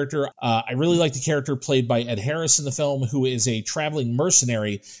interesting character. I really like the character played by Ed Harris in the film, who is a traveling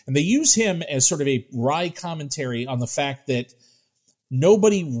mercenary. And they use him as sort of a wry commentary on the fact that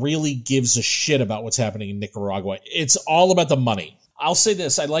nobody really gives a shit about what's happening in Nicaragua. It's all about the money. I'll say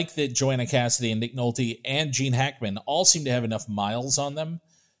this. I like that Joanna Cassidy and Nick Nolte and Gene Hackman all seem to have enough miles on them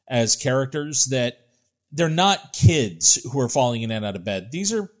as characters that they're not kids who are falling in and out of bed.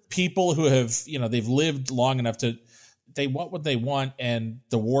 These are people who have, they've lived long enough they want what they want, and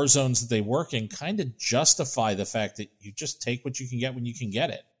the war zones that they work in kind of justify the fact that you just take what you can get when you can get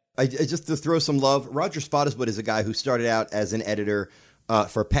it. I just to throw some love, Roger Spottiswoode is a guy who started out as an editor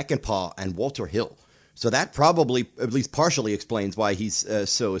for Peckinpah and Walter Hill. So that probably at least partially explains why he's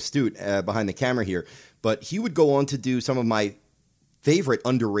so astute behind the camera here. But he would go on to do some of my favorite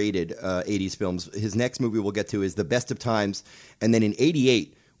underrated 80s films. His next movie we'll get to is The Best of Times. And then in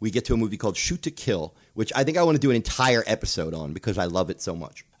 88, we get to a movie called Shoot to Kill, which I think I want to do an entire episode on because I love it so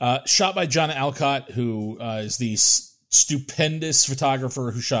much. Shot by John Alcott, who is the stupendous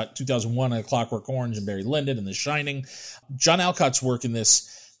photographer who shot 2001 A Clockwork Orange and Barry Lyndon and The Shining. John Alcott's work in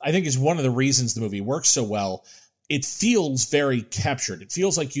this, I think, is one of the reasons the movie works so well. It feels very captured. It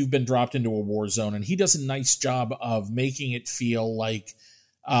feels like you've been dropped into a war zone, and he does a nice job of making it feel like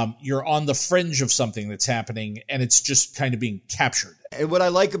you're on the fringe of something that's happening, and it's just kind of being captured. And what I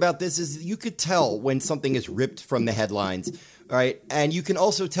like about this is you could tell when something is ripped from the headlines, right? And you can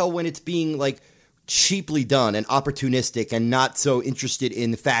also tell when it's being like cheaply done and opportunistic and not so interested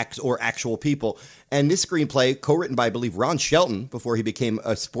in facts or actual people. And this screenplay, co-written by, I believe, Ron Shelton, before he became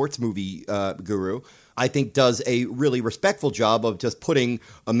a sports movie guru, I think does a really respectful job of just putting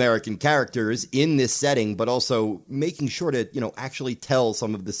American characters in this setting, but also making sure to, actually tell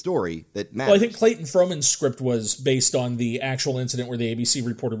some of the story that matters. Well, I think Clayton Froman's script was based on the actual incident where the ABC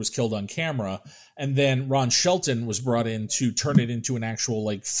reporter was killed on camera, and then Ron Shelton was brought in to turn it into an actual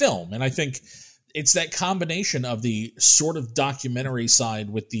film. And I think it's that combination of the sort of documentary side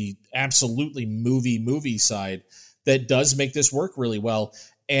with the absolutely movie side that does make this work really well.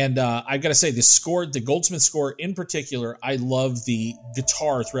 And I've got to say, the Goldsmith score in particular, I love the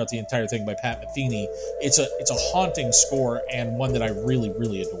guitar throughout the entire thing by Pat Metheny. It's a haunting score and one that I really,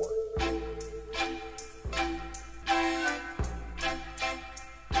 really adore.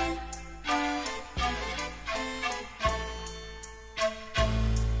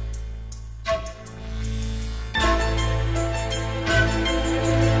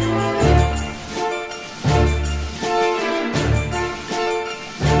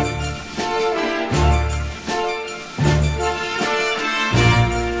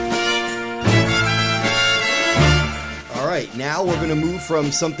 Now we're going to move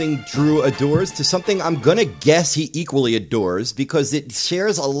from something Drew adores to something I'm going to guess he equally adores because it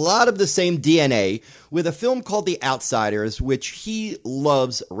shares a lot of the same DNA with a film called The Outsiders, which he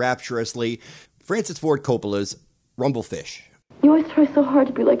loves rapturously. Francis Ford Coppola's Rumblefish. You always try so hard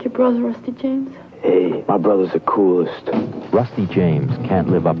to be like your brother, Rusty James. Hey, my brother's the coolest. Rusty James can't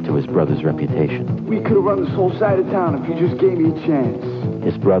live up to his brother's reputation. We could have run this whole side of town if you just gave me a chance.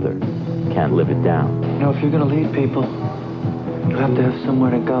 His brother can't live it down. You know, if you're going to lead people, you have to have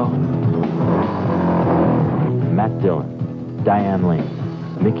somewhere to go. Matt Dillon, Diane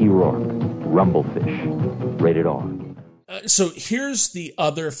Lane, Mickey Rourke, Rumblefish, rated R. So here's the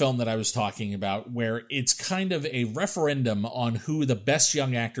other film that I was talking about where it's kind of a referendum on who the best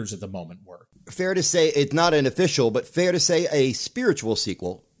young actors at the moment were. Fair to say, it's not an official, but fair to say a spiritual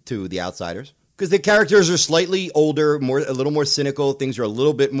sequel to The Outsiders. Because the characters are slightly older, a little more cynical. Things are a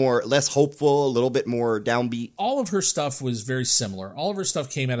little bit less hopeful, a little bit more downbeat. All of her stuff was very similar. All of her stuff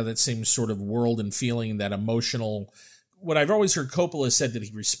came out of that same sort of world and feeling, that emotional. What I've always heard Coppola said that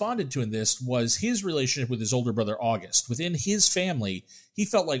he responded to in this was his relationship with his older brother, August. Within his family, he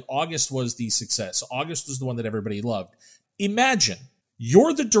felt like August was the success. August was the one that everybody loved. Imagine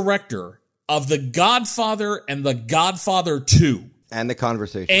you're the director of The Godfather and The Godfather 2. And The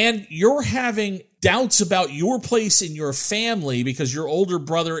Conversation. And you're having doubts about your place in your family because your older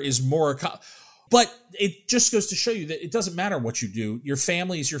brother is more... But it just goes to show you that it doesn't matter what you do. Your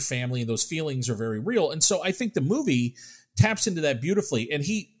family is your family, and those feelings are very real. And so I think the movie taps into that beautifully. And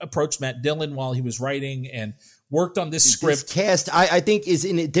he approached Matt Dillon while he was writing and worked on this script. This cast, I think, is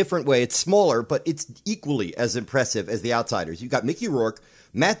in a different way. It's smaller, but it's equally as impressive as The Outsiders. You've got Mickey Rourke,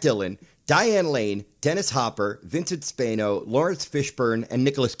 Matt Dillon, Diane Lane, Dennis Hopper, Vincent Spano, Lawrence Fishburne, and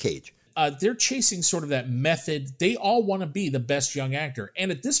Nicolas Cage. They're chasing sort of that method. They all want to be the best young actor. And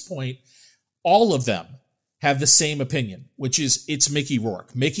at this point, all of them have the same opinion, which is it's Mickey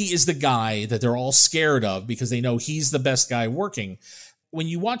Rourke. Mickey is the guy that they're all scared of because they know he's the best guy working. When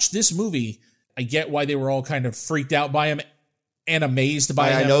you watch this movie, I get why they were all kind of freaked out by him and amazed by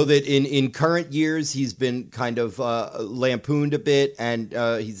him. I know that in current years, he's been kind of lampooned a bit, and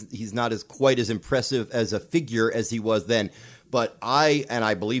he's not quite as impressive as a figure as he was then. But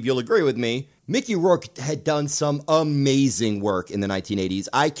I believe you'll agree with me, Mickey Rourke had done some amazing work in the 1980s.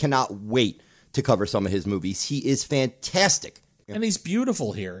 I cannot wait to cover some of his movies. He is fantastic. And he's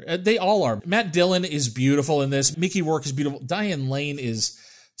beautiful here. They all are. Matt Dillon is beautiful in this. Mickey Rourke is beautiful. Diane Lane is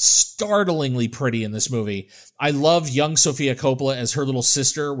startlingly pretty in this movie. I love young Sofia Coppola as her little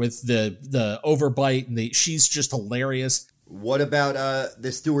sister with the overbite, and she's just hilarious. What about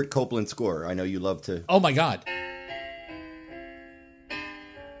the Stuart Copeland score? I know you love to... Oh my God.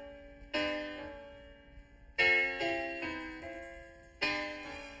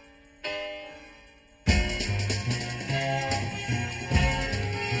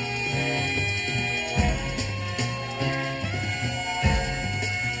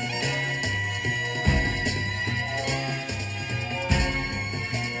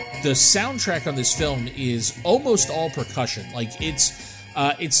 The soundtrack on this film is almost all percussion. Like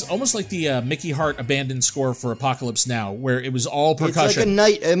it's almost like the Mickey Hart abandoned score for Apocalypse Now, where it was all percussion. It's like a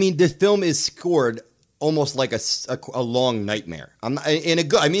night. I mean, this film is scored almost like a long nightmare. I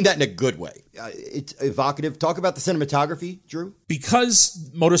mean that in a good way. It's evocative. Talk about the cinematography, Drew.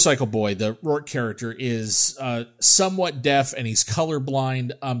 Because Motorcycle Boy, the Rourke character, is somewhat deaf and he's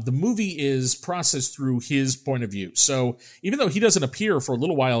colorblind, the movie is processed through his point of view. So even though he doesn't appear for a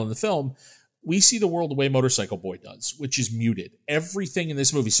little while in the film, we see the world the way Motorcycle Boy does, which is muted. Everything in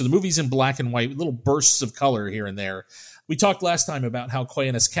this movie. So the movie's in black and white, with little bursts of color here and there. We talked last time about how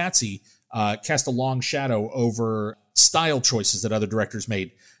Koyaanisqatsi cast a long shadow over style choices that other directors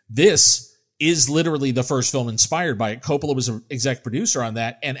made. This is literally the first film inspired by it. Coppola was an exec producer on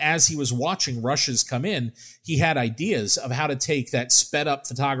that, and as he was watching rushes come in, he had ideas of how to take that sped up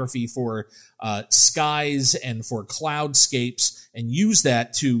photography for skies and for cloudscapes and use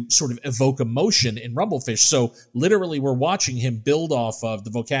that to sort of evoke emotion in Rumblefish. So literally we're watching him build off of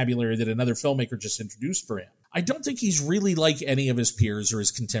the vocabulary that another filmmaker just introduced for him. I don't think he's really like any of his peers or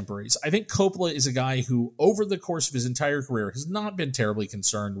his contemporaries. I think Coppola is a guy who, over the course of his entire career, has not been terribly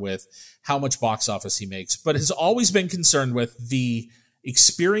concerned with how much box office he makes, but has always been concerned with the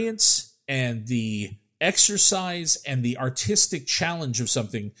experience and the exercise and the artistic challenge of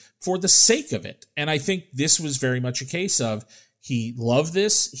something for the sake of it. And I think this was very much a case of he loved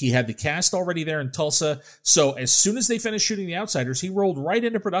this. He had the cast already there in Tulsa. So as soon as they finished shooting The Outsiders, he rolled right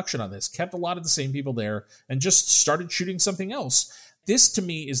into production on this, kept a lot of the same people there, and just started shooting something else. This, to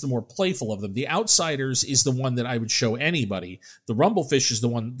me, is the more playful of them. The Outsiders is the one that I would show anybody. The Rumblefish is the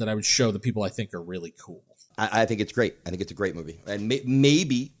one that I would show the people I think are really cool. I think it's great. I think it's a great movie. And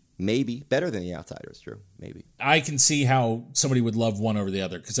maybe better than The Outsiders, Drew. Maybe. I can see how somebody would love one over the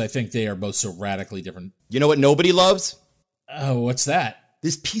other, because I think they are both so radically different. You know what nobody loves? Oh, what's that?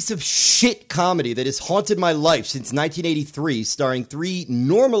 This piece of shit comedy that has haunted my life since 1983, starring three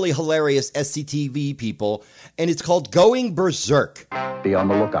normally hilarious SCTV people, and it's called Going Berserk. Be on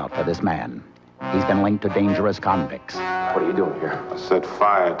the lookout for this man. He's been linked to dangerous convicts. What are you doing here? I set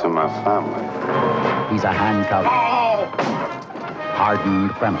fire to my family. He's a handcuffed,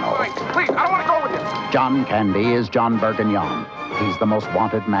 hardened criminal. Please, I don't want to go with you. John Candy is John Bourguignon. He's the most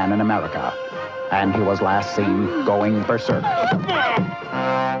wanted man in America. And he was last seen going berserk.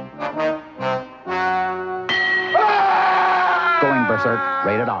 Going berserk,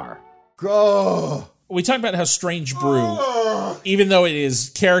 rated R. Go. We talked about how Strange Brew, even though it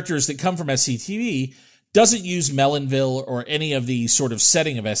is characters that come from SCTV, doesn't use Melonville or any of the sort of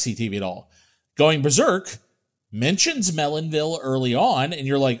setting of SCTV at all. Going Berserk mentions Melonville early on, and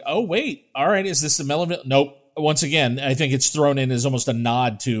you're like, oh, wait, all right, is this the Melonville? Nope. Once again, I think it's thrown in as almost a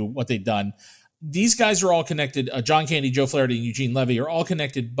nod to what they've done. These guys are all connected. John Candy, Joe Flaherty, and Eugene Levy are all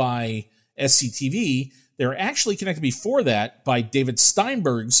connected by SCTV. They're actually connected before that by David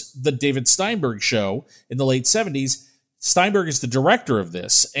Steinberg's The David Steinberg Show in the late 70s. Steinberg is the director of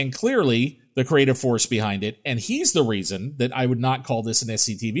this and clearly the creative force behind it. And he's the reason that I would not call this an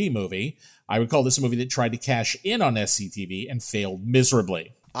SCTV movie. I would call this a movie that tried to cash in on SCTV and failed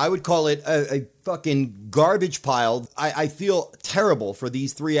miserably. I would call it a fucking garbage pile. I feel terrible for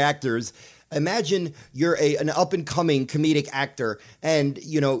these three actors. Imagine you're an up-and-coming comedic actor, and,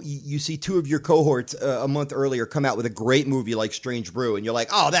 you see two of your cohorts a month earlier come out with a great movie like Strange Brew, and you're like,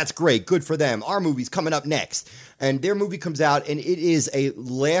 oh, that's great, good for them. Our movie's coming up next. And their movie comes out, and it is a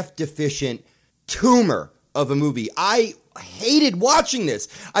laugh-deficient tumor of a movie. I hated watching this.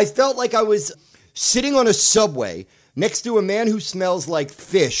 I felt like I was sitting on a subway next to a man who smells like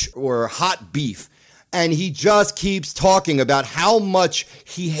fish or hot beef, and he just keeps talking about how much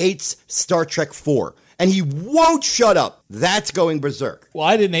he hates Star Trek IV. And he won't shut up. That's going berserk. Well,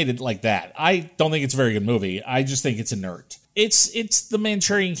 I didn't hate it like that. I don't think it's a very good movie. I just think it's inert. It's the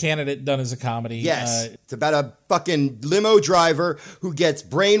Manchurian Candidate done as a comedy. Yes. It's about a fucking limo driver who gets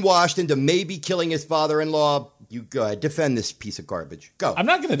brainwashed into maybe killing his father-in-law. You go ahead, defend this piece of garbage. Go. I'm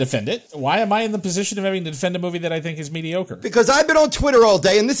not going to defend it. Why am I in the position of having to defend a movie that I think is mediocre? Because I've been on Twitter all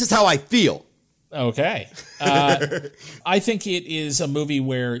day, and this is how I feel. Okay. I think it is a movie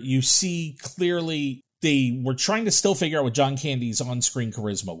where you see clearly they were trying to still figure out what John Candy's on-screen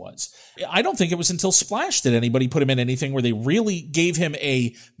charisma was. I don't think it was until Splash that anybody put him in anything where they really gave him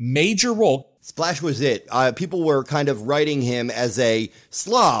a major role. Splash was it. People were kind of writing him as a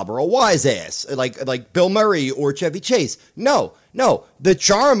slob or a wise ass, like Bill Murray or Chevy Chase. No. The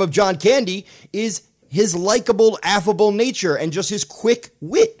charm of John Candy is his likable, affable nature and just his quick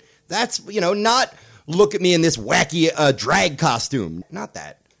wit. That's, not look at me in this wacky drag costume. Not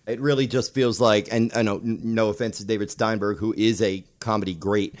that. It really just feels like, and I know, no offense to David Steinberg, who is a comedy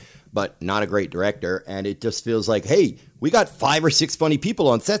great, but not a great director. And it just feels like, hey, we got 5 or 6 funny people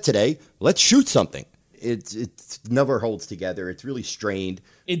on set today. Let's shoot something. It never holds together. It's really strained.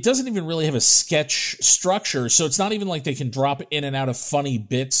 It doesn't even really have a sketch structure, so it's not even like they can drop in and out of funny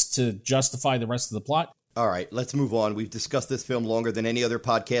bits to justify the rest of the plot. All right, let's move on. We've discussed this film longer than any other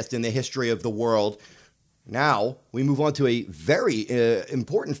podcast in the history of the world. Now, we move on to a very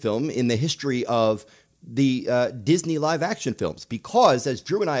important film in the history of the Disney live-action films. Because, as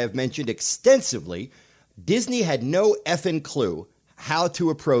Drew and I have mentioned extensively, Disney had no effing clue how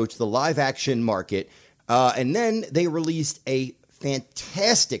to approach the live-action market. And then they released a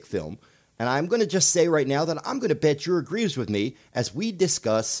fantastic film. And I'm going to just say right now that I'm going to bet Drew agrees with me as we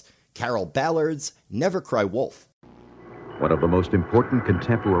discuss Carroll Ballard's Never Cry Wolf. One of the most important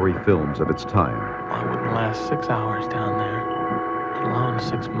contemporary films of its time. I wouldn't last 6 hours down there, let alone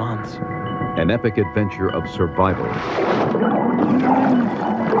 6 months. An epic adventure of survival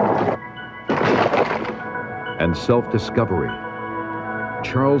and self-discovery.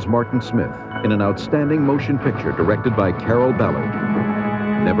 Charles Martin Smith in an outstanding motion picture directed by Carroll Ballard.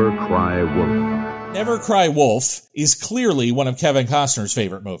 Never Cry Wolf. Never Cry Wolf is clearly one of Kevin Costner's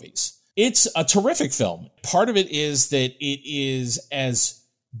favorite movies. It's a terrific film. Part of it is that it is as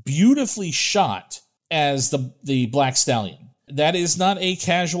beautifully shot as the Black Stallion. That is not a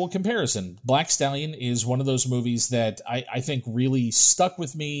casual comparison. Black Stallion is one of those movies that I think really stuck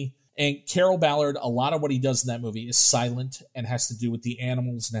with me. And Carroll Ballard, a lot of what he does in that movie is silent and has to do with the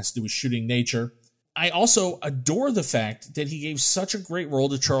animals and has to do with shooting nature. I also adore the fact that he gave such a great role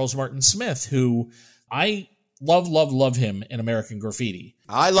to Charles Martin Smith, who I love him in American Graffiti.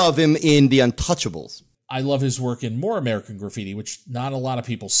 I love him in The Untouchables. I love his work in More American Graffiti, which not a lot of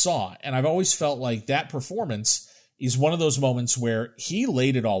people saw. And I've always felt like that performance is one of those moments where he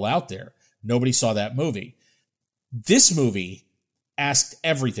laid it all out there. Nobody saw that movie. This movie asked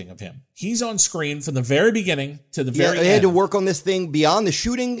everything of him. He's on screen from the very beginning to the very end. He had to work on this thing beyond the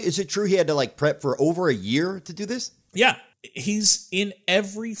shooting. Is it true he had to prep for over a year to do this? Yeah. He's in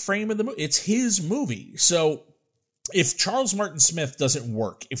every frame of the movie. It's his movie. So if Charles Martin Smith doesn't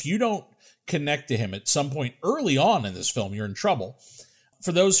work, if you don't connect to him at some point early on in this film, you're in trouble.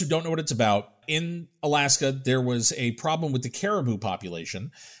 For those who don't know what it's about, in Alaska, there was a problem with the caribou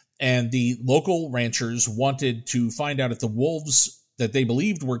population, and the local ranchers wanted to find out if the wolves that they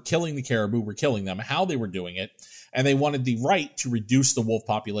believed were killing the caribou were killing them, how they were doing it, and they wanted the right to reduce the wolf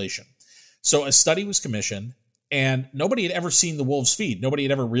population. So a study was commissioned, and nobody had ever seen the wolves feed. Nobody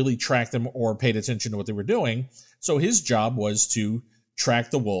had ever really tracked them or paid attention to what they were doing. So his job was to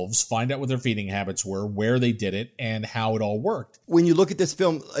track the wolves, find out what their feeding habits were, where they did it, and how it all worked. When you look at this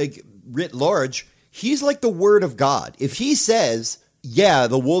film, writ large, he's like the word of God. If he says, yeah,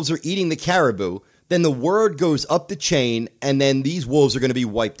 the wolves are eating the caribou, then the word goes up the chain, and then these wolves are going to be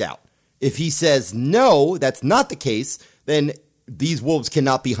wiped out. If he says, no, that's not the case, then these wolves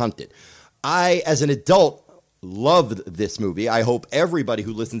cannot be hunted. I, as an adult, loved this movie. I hope everybody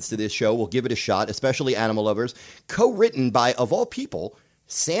who listens to this show will give it a shot, especially animal lovers. Co-written by, of all people,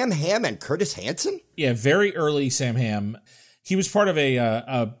 Sam Hamm and Curtis Hanson? Yeah, very early Sam Hamm. he was part of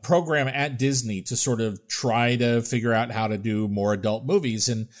a program at Disney to sort of try to figure out how to do more adult movies.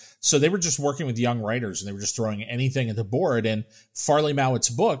 And so they were just working with young writers and they were just throwing anything at the board. And Farley Mowett's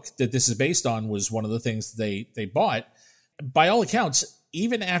book that this is based on was one of the things they bought. By all accounts,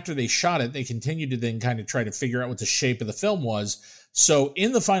 even after they shot it, they continued to then kind of try to figure out what the shape of the film was. So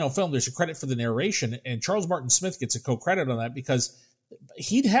in the final film, there's a credit for the narration, and Charles Martin Smith gets a co-credit on that because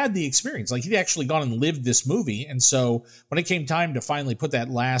he'd had the experience. Like, he'd actually gone and lived this movie. And so when it came time to finally put that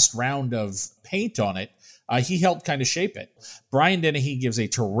last round of paint on it, he helped kind of shape it. Brian Dennehy gives a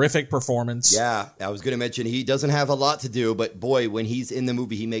terrific performance. Yeah, I was going to mention he doesn't have a lot to do, but boy, when he's in the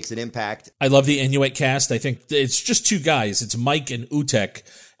movie, he makes an impact. I love the Inuit cast. I think it's just two guys. It's Mike and Utek.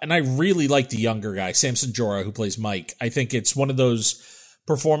 And I really like the younger guy, Samson Jora, who plays Mike. I think it's one of those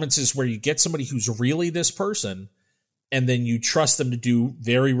performances where you get somebody who's really this person, and then you trust them to do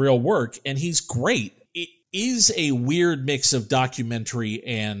very real work, and he's great. It is a weird mix of documentary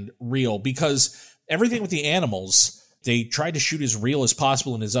and real, because everything with the animals, they tried to shoot as real as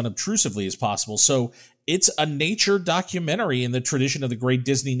possible and as unobtrusively as possible. So it's a nature documentary in the tradition of the great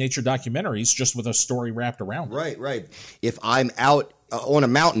Disney nature documentaries, just with a story wrapped around it. Right. If I'm out on a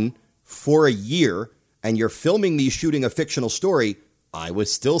mountain for a year and you're filming me shooting a fictional story, I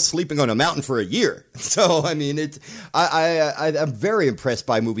was still sleeping on a mountain for a year. So, I mean, I'm very impressed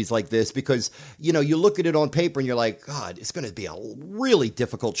by movies like this because, you know, you look at it on paper and you're like, God, it's going to be a really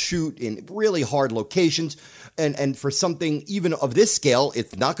difficult shoot in really hard locations. And for something even of this scale,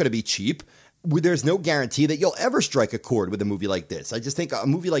 it's not going to be cheap. There's no guarantee that you'll ever strike a chord with a movie like this. I just think a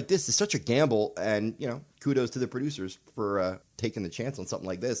movie like this is such a gamble, and, you know, kudos to the producers for taking the chance on something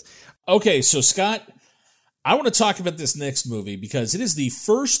like this. Okay, so Scott, I want to talk about this next movie because it is the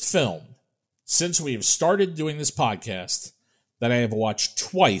first film since we have started doing this podcast that I have watched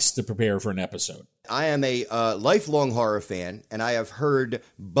twice to prepare for an episode. I am a lifelong horror fan, and I have heard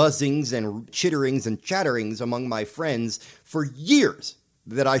buzzings and chitterings and chatterings among my friends for years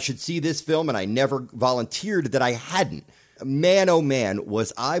that I should see this film, and I never volunteered that I hadn't. Man, oh man,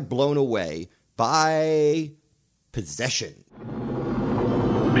 was I blown away by Possession.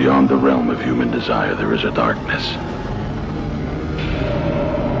 Beyond the realm of human desire, there is a darkness.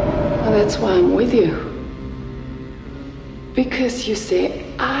 Well, that's why I'm with you. Because you say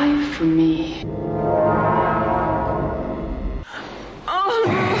I for me.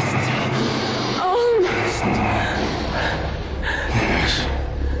 Almost.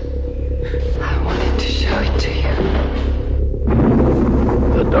 I wanted to show it to you.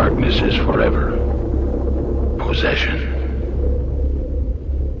 The darkness is forever. Possession.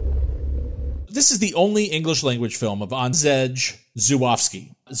 This is the only English language film of Andrzej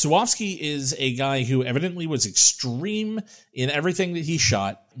Żuławski. Żuławski is a guy who evidently was extreme in everything that he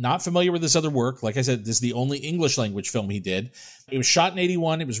shot. Not familiar with his other work. Like I said, this is the only English language film he did. It was shot in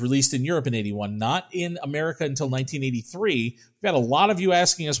 81. It was released in Europe in 81, not in America until 1983. We've had a lot of you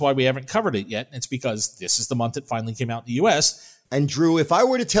asking us why we haven't covered it yet. And it's because this is the month it finally came out in the U.S. And Drew, if I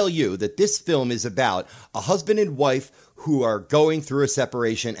were to tell you that this film is about a husband and wife who are going through a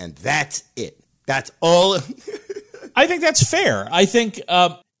separation and that's it. That's all. I think that's fair. I think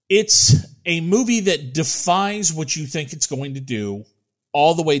it's a movie that defies what you think it's going to do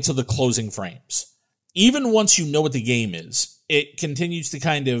all the way to the closing frames. Even once you know what the game is, it continues to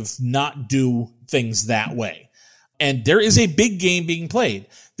kind of not do things that way. And there is a big game being played.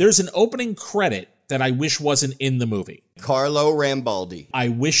 There's an opening credit that I wish wasn't in the movie. Carlo Rambaldi. I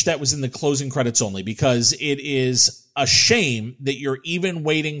wish that was in the closing credits only because it is a shame that you're even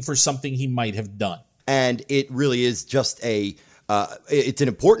waiting for something he might have done. And it really is just it's an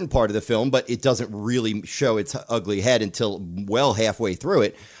important part of the film, but it doesn't really show its ugly head until well halfway through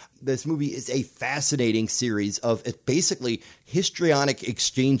it. This movie is a fascinating series of basically histrionic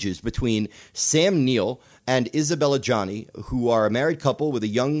exchanges between Sam Neill and Isabella Gianni, who are a married couple with a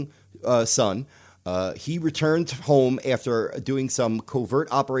young son. He returned home after doing some covert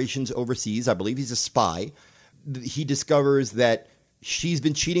operations overseas. I believe he's a spy. He discovers that she's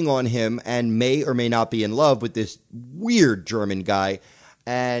been cheating on him and may or may not be in love with this weird German guy.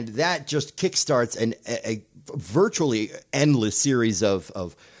 And that just kickstarts a virtually endless series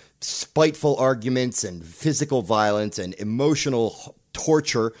of spiteful arguments and physical violence and emotional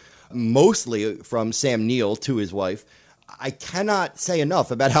torture, mostly from Sam Neill to his wife. I cannot say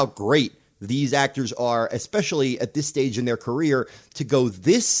enough about how great these actors are, especially at this stage in their career, to go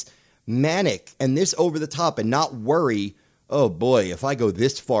this manic and this over the top and not worry, oh boy, if I go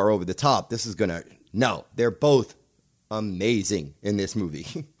this far over the top, this is going to... No, they're both amazing in this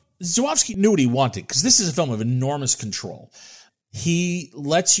movie. Żuławski knew what he wanted because this is a film of enormous control. He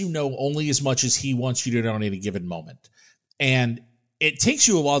lets you know only as much as he wants you to know at any given moment. And it takes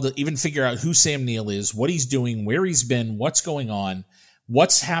you a while to even figure out who Sam Neill is, what he's doing, where he's been, what's going on,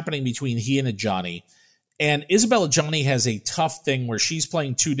 what's happening between he and Adjani. And Isabelle Adjani has a tough thing where she's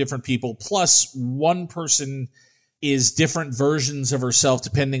playing two different people, plus one person is different versions of herself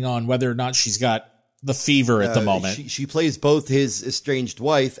depending on whether or not she's got the fever at the moment. She plays both his estranged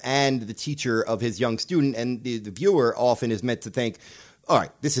wife and the teacher of his young student, and the viewer often is meant to think, all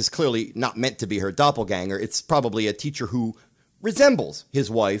right, this is clearly not meant to be her doppelganger. It's probably a teacher who resembles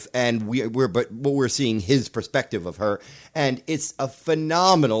his wife, and we're seeing his perspective of her, and it's a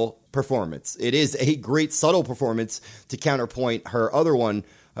phenomenal performance. It is a great subtle performance to counterpoint her other one,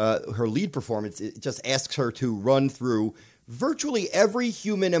 her lead performance. It just asks her to run through virtually every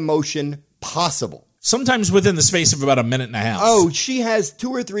human emotion possible. Sometimes within the space of about a minute and a half. Oh, she has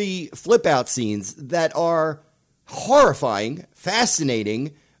 2 or 3 flip-out scenes that are horrifying,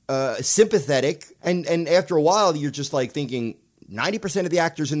 fascinating, sympathetic, and after a while, you're just like thinking 90% of the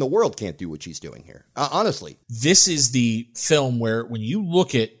actors in the world can't do what she's doing here. Honestly. This is the film where when you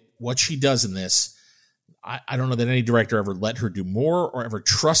look at what she does in this, I don't know that any director ever let her do more or ever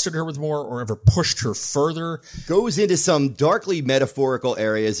trusted her with more or ever pushed her further. Goes into some darkly metaphorical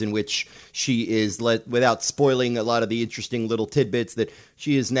areas in which she is, without spoiling a lot of the interesting little tidbits, that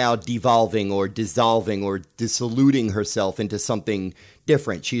she is now devolving or dissolving or dissoluting herself into something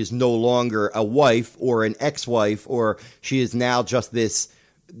different. She is no longer a wife or an ex-wife, or she is now just this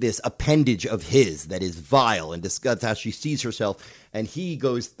appendage of his that is vile, and that's how she sees herself. And he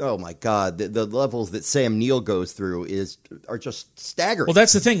goes, oh my God, the levels that Sam Neill goes through are just staggering. Well,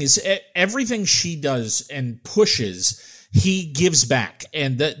 that's the thing, is everything she does and pushes, he gives back.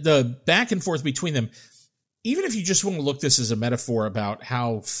 And the back and forth between them, even if you just want to look this as a metaphor about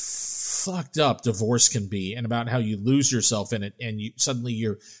how fucked up divorce can be and about how you lose yourself in it and you suddenly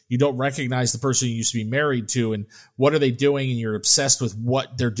you don't recognize the person you used to be married to and what are they doing, and you're obsessed with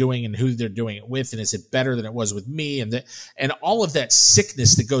what they're doing and who they're doing it with, and is it better than it was with me, and all of that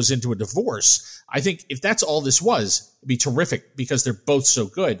sickness that goes into a divorce. I think if that's all this was, it'd be terrific because they're both so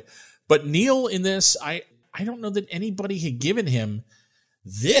good. But Neill in this, I don't know that anybody had given him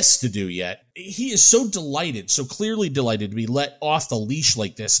this to do yet. He is so clearly delighted to be let off the leash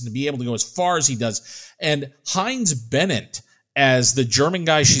like this and to be able to go as far as he does. And Heinz Bennett as the German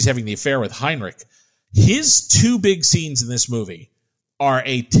guy she's having the affair with, Heinrich, his 2 big scenes in this movie are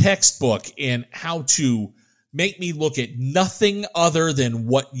a textbook in how to make me look at nothing other than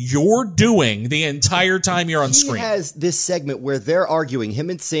what you're doing the entire time you're on screen. He has this segment where they're arguing,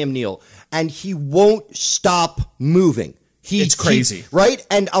 him and Sam Neill, and he won't stop moving. It's crazy. Right?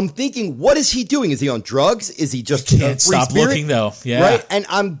 And I'm thinking, what is he doing? Is he on drugs? Is he just can't stop looking, though. Yeah. Right?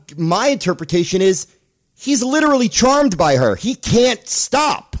 And my interpretation is he's literally charmed by her. He can't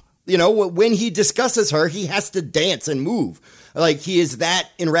stop. You know, when he discusses her, he has to dance and move. Like, he is that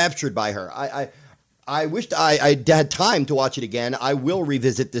enraptured by her. I wished I had time to watch it again. I will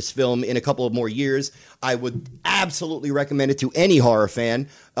revisit this film in a couple of more years. I would absolutely recommend it to any horror fan,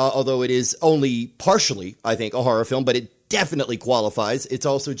 although it is only partially, I think, a horror film, but it definitely qualifies. It's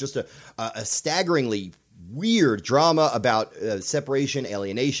also just a staggeringly weird drama about separation,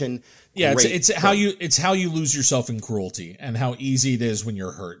 alienation. Yeah, it's how you lose yourself in cruelty and how easy it is when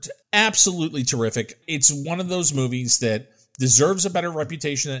you're hurt. Absolutely terrific. It's one of those movies that deserves a better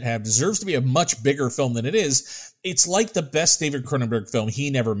reputation than it has, deserves to be a much bigger film than it is. It's like the best David Cronenberg film he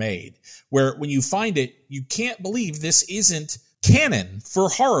never made, where when you find it, you can't believe this isn't canon for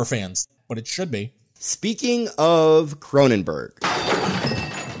horror fans, but it should be. Speaking of Cronenberg,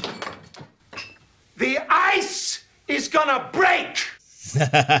 the ice is gonna break!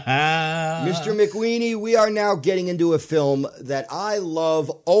 Mr. McWeeny, we are now getting into a film that I love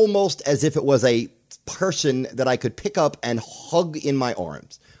almost as if it was a person that I could pick up and hug in my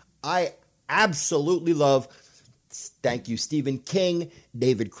arms. I absolutely love, thank you, Stephen King,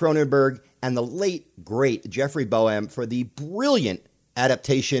 David Cronenberg, and the late, great Jeffrey Boam for the brilliant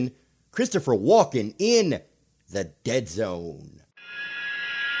adaptation, Christopher Walken in The Dead Zone.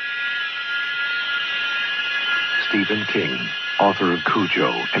 Stephen King, author of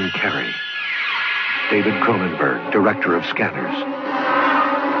Cujo and Carrie. David Cronenberg, director of Scanners.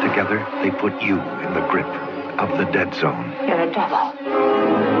 Together, they put you in the grip of the Dead Zone. You're a devil.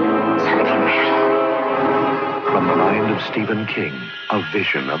 Son of a man. From the mind of Stephen King, a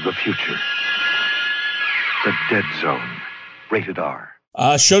vision of the future. The Dead Zone. Rated R.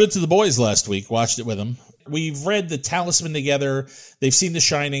 Showed it to the boys last week. Watched it with them. We've read The Talisman together. They've seen The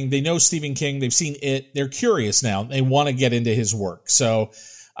Shining. They know Stephen King. They've seen It. They're curious now. They want to get into his work. So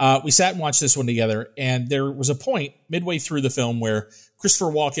We sat and watched this one together, and there was a point midway through the film where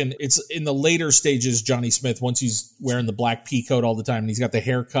Christopher Walken, it's in the later stages, Johnny Smith, once he's wearing the black pea coat all the time and he's got the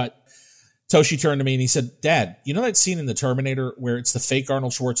haircut. Toshi turned to me and he said, Dad, you know that scene in The Terminator where it's the fake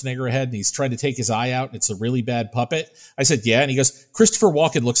Arnold Schwarzenegger head and he's trying to take his eye out and it's a really bad puppet? I said, yeah. And he goes, Christopher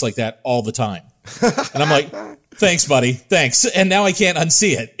Walken looks like that all the time. And I'm like, thanks, buddy. Thanks. And now I can't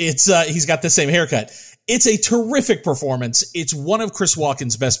unsee it. It's he's got the same haircut. It's a terrific performance. It's one of Chris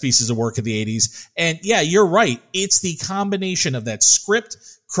Walken's best pieces of work of the 80s. And yeah, you're right. It's the combination of that script,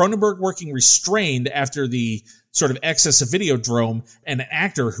 Cronenberg working restrained after the sort of excess of Videodrome, and an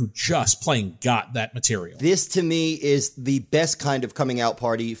actor who just plain got that material. This, to me, is the best kind of coming out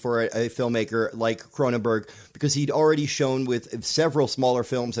party for a filmmaker like Cronenberg, because he'd already shown with several smaller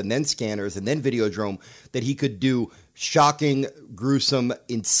films and then Scanners and then Videodrome that he could do shocking, gruesome,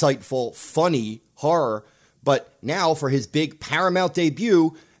 insightful, funny horror. But now, for his big Paramount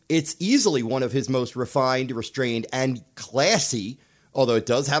debut, it's easily one of his most refined, restrained, and classy, although it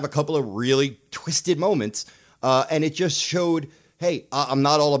does have a couple of really twisted moments. And it just showed, hey, I'm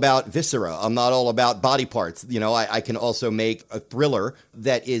not all about viscera. I'm not all about body parts. You know, I can also make a thriller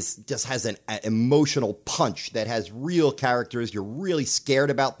that just has an emotional punch, that has real characters. You're really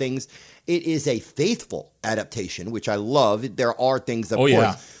scared about things. It is a faithful adaptation, which I love. There are things, of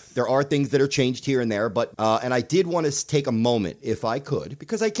course, there are things that are changed here and there. But and I did want to take a moment, if I could,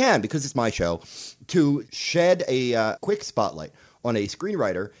 because I can, because it's my show, to shed a quick spotlight on a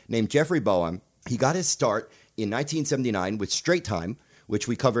screenwriter named Jeffrey Boehm. He got his start in 1979 with Straight Time, which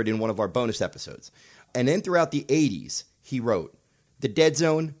we covered in one of our bonus episodes. And then throughout the 80s, he wrote The Dead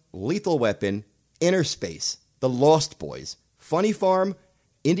Zone, Lethal Weapon, Inner Space, The Lost Boys, Funny Farm,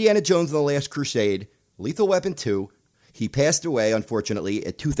 Indiana Jones and the Last Crusade, Lethal Weapon 2. He passed away, unfortunately,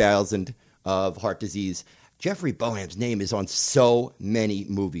 at 2000 of heart disease. Jeffrey Boehm's name is on so many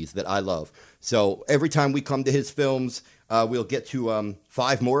movies that I love. So every time we come to his films, we'll get to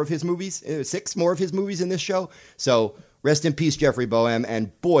 5 more of his movies, 6 more of his movies in this show. So rest in peace, Jeffrey Boehm.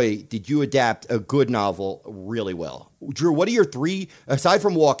 And boy, did you adapt a good novel really well. Drew, what are your 3, aside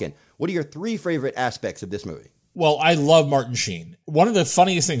from Walken, what are your 3 favorite aspects of this movie? Well, I love Martin Sheen. One of the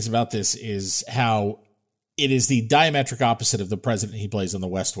funniest things about this is how it is the diametric opposite of the president he plays on The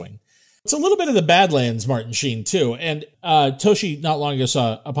West Wing. It's a little bit of the Badlands Martin Sheen, too. And Toshi not long ago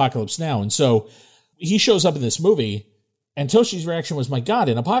saw Apocalypse Now. And so he shows up in this movie, and Toshi's reaction was, my God,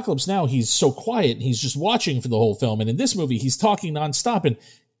 in Apocalypse Now, he's so quiet, and he's just watching for the whole film. And in this movie, he's talking nonstop, and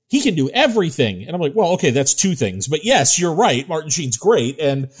he can do everything. And I'm like, well, okay, that's 2 things. But yes, you're right. Martin Sheen's great,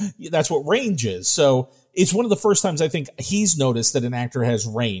 and that's what range is. So it's one of the first times I think he's noticed that an actor has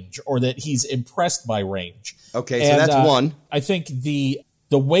range, or that he's impressed by range. Okay, so that's one. I think the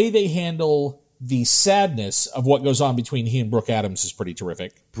way they handle the sadness of what goes on between he and Brooke Adams is pretty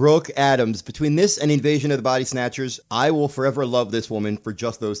terrific. Brooke Adams, between this and Invasion of the Body Snatchers, I will forever love this woman for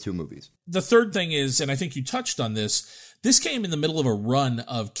just those 2 movies. The third thing is, and I think you touched on this came in the middle of a run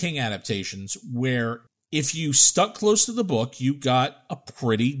of King adaptations where if you stuck close to the book, you got a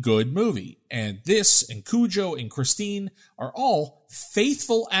pretty good movie. And this and Cujo and Christine are all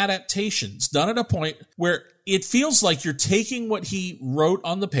faithful adaptations done at a point where it feels like you're taking what he wrote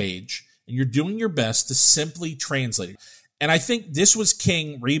on the page and you're doing your best to simply translate it. And I think this was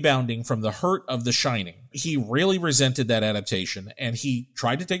King rebounding from the hurt of The Shining. He really resented that adaptation, and he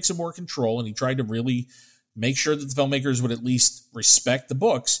tried to take some more control, and he tried to really make sure that the filmmakers would at least respect the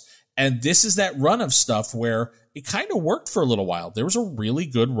books. And this is that run of stuff where it kind of worked for a little while. There was a really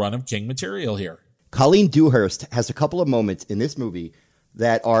good run of King material here. Colleen Dewhurst has a couple of moments in this movie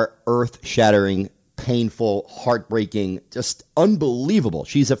that are earth-shattering, painful, heartbreaking, just unbelievable.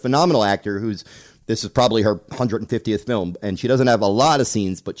 She's a phenomenal actor this is probably her 150th film, and she doesn't have a lot of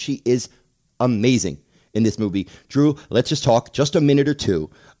scenes, but she is amazing in this movie. Drew, let's just talk just a minute or 2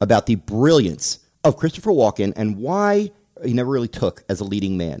 about the brilliance of Christopher Walken and why he never really took as a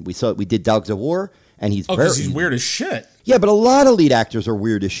leading man. We did Dogs of War, and he's he's weird as shit. Yeah, but a lot of lead actors are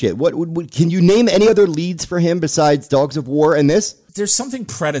weird as shit. Can you name any other leads for him besides Dogs of War and this? There's something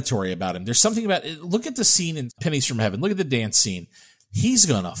predatory about him. There's something about look at the scene in Pennies from Heaven. Look at the dance scene. He's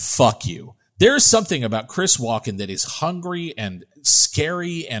gonna fuck you. There's something about Chris Walken that is hungry and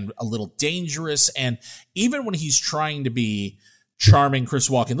scary and a little dangerous. And even when he's trying to be charming Chris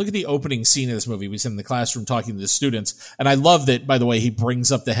Walken, look at the opening scene of this movie. He's in the classroom talking to the students. And I love that, by the way, he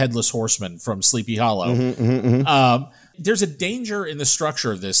brings up the Headless Horseman from Sleepy Hollow. There's a danger in the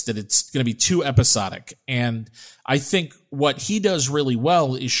structure of this that it's going to be too episodic. And I think what he does really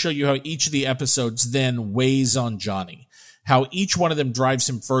well is show you how each of the episodes then weighs on Johnny, how each one of them drives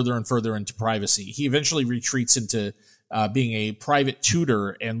him further and further into privacy. He eventually retreats into being a private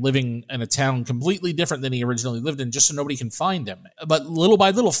tutor and living in a town completely different than he originally lived in, just so nobody can find him. But little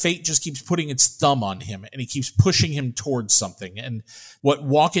by little, fate just keeps putting its thumb on him, and he keeps pushing him towards something. And what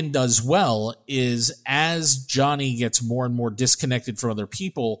Walken does well is, as Johnny gets more and more disconnected from other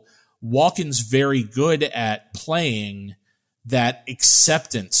people, Walken's very good at playing that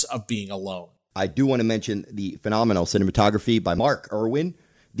acceptance of being alone. I do want to mention the phenomenal cinematography by Mark Irwin,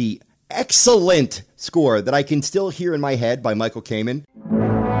 the excellent score that I can still hear in my head by Michael Kamen.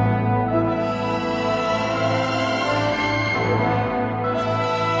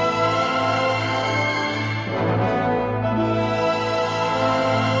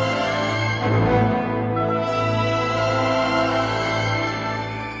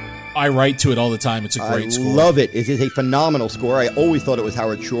 I write to it all the time. It's a great score. I love it. It is a phenomenal score. I always thought it was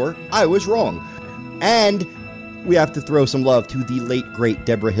Howard Shore. I was wrong. And we have to throw some love to the late, great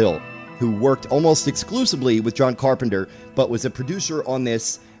Deborah Hill, who worked almost exclusively with John Carpenter, but was a producer on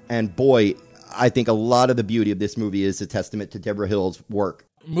this. And boy, I think a lot of the beauty of this movie is a testament to Deborah Hill's work.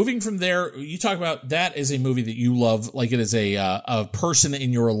 Moving from there, you talk about that as a movie that you love, like it is a person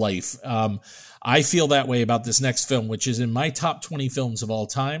in your life. I feel that way about this next film, which is in my top 20 films of all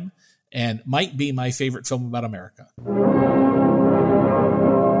time, and might be my favorite film about America. The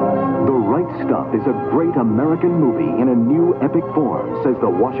Right Stuff is a great American movie in a new epic form, says the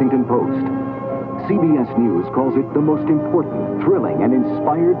Washington Post. CBS News calls it the most important, thrilling, and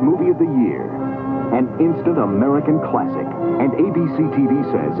inspired movie of the year. An instant American classic. And ABC TV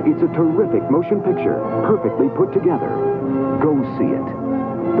says it's a terrific motion picture, perfectly put together. Go see it.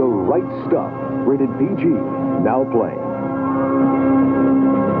 The Right Stuff, rated PG, now play.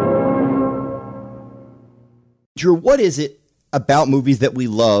 Drew, what is it about movies that we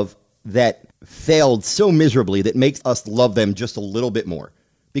love that failed so miserably that makes us love them just a little bit more?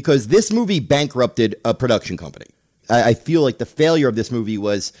 Because this movie bankrupted a production company. I feel like the failure of this movie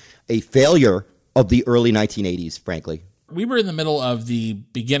was a failure of the early 1980s, frankly. We were in the middle of the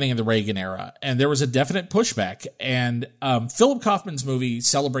beginning of the Reagan era, and there was a definite pushback. And Philip Kaufman's movie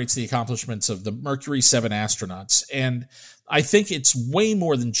celebrates the accomplishments of the Mercury 7 astronauts. And I think it's way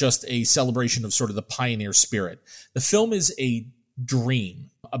more than just a celebration of sort of the pioneer spirit. The film is a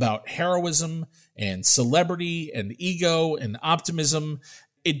dream about heroism and celebrity and ego and optimism.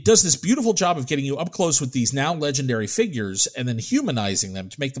 It does this beautiful job of getting you up close with these now legendary figures and then humanizing them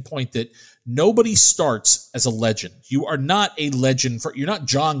to make the point that nobody starts as a legend. You are not a legend. You're not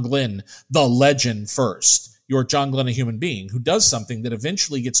John Glenn, the legend first. You're John Glenn, a human being who does something that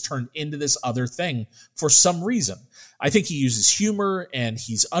eventually gets turned into this other thing for some reason. I think he uses humor, and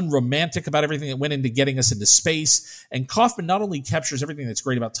he's unromantic about everything that went into getting us into space. And Kaufman not only captures everything that's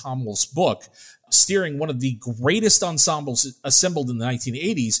great about Tom Wolfe's book, steering one of the greatest ensembles assembled in the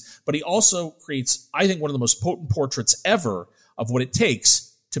 1980s, but he also creates, I think, one of the most potent portraits ever of what it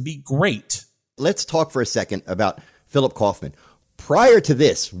takes to be great. Let's talk for a second about Philip Kaufman. Prior to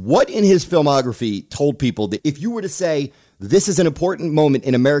this, what in his filmography told people that if you were to say, this is an important moment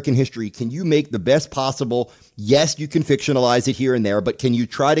in American history, can you make the best possible? Yes, you can fictionalize it here and there, but can you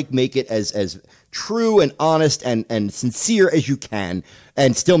try to make it as true and honest and sincere as you can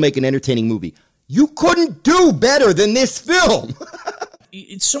and still make an entertaining movie? You couldn't do better than this film.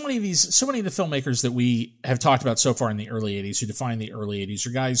 It's so many of the filmmakers that we have talked about so far in the early 80s, who define the early 80s, are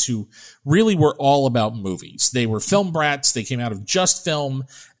guys who really were all about movies. They were film brats. They came out of just film.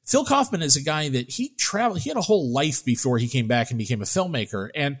 Phil Kaufman is a guy that he had a whole life before he came back and became a filmmaker.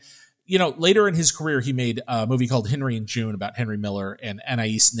 And, you know, later in his career, he made a movie called Henry and June about Henry Miller and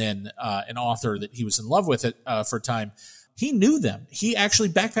Anais Nin, an author that he was in love with for a time. He knew them. He actually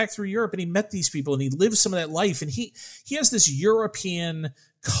backpacked through Europe and he met these people and he lived some of that life. And he has this European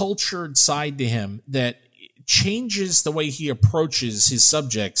cultured side to him that changes the way he approaches his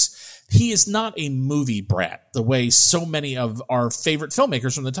subjects. He is not a movie brat the way so many of our favorite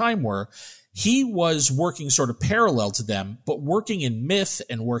filmmakers from the time were. He was working sort of parallel to them, but working in myth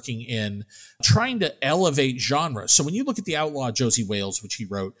and working in trying to elevate genre. So when you look at The Outlaw Josie Wales, which he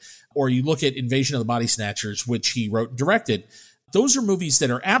wrote, or you look at Invasion of the Body Snatchers, which he wrote and directed, those are movies that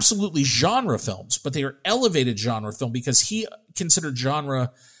are absolutely genre films, but they are elevated genre film because he considered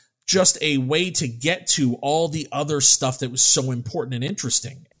genre just a way to get to all the other stuff that was so important and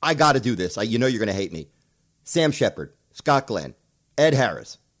interesting. I got to do this. You know you're going to hate me. Sam Shepard, Scott Glenn, Ed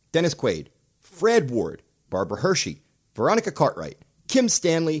Harris, Dennis Quaid, Fred Ward, Barbara Hershey, Veronica Cartwright, Kim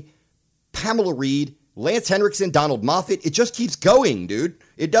Stanley, Pamela Reed, Lance Henriksen, Donald Moffat. It just keeps going, dude.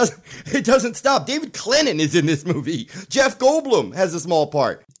 It doesn't stop. David Clennon is in this movie. Jeff Goldblum has a small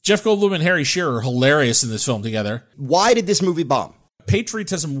part. Jeff Goldblum and Harry Shearer are hilarious in this film together. Why did this movie bomb?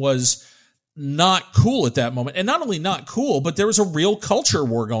 Patriotism was not cool at that moment. And not only not cool, but there was a real culture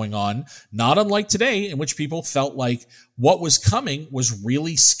war going on, not unlike today, in which people felt like what was coming was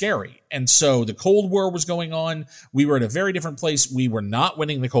really scary. And so the Cold War was going on. We were at a very different place. We were not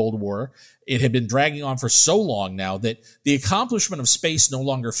winning the Cold War. It had been dragging on for so long now that the accomplishment of space no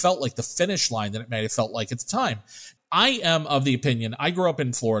longer felt like the finish line that it may have felt like at the time. I am of the opinion, I grew up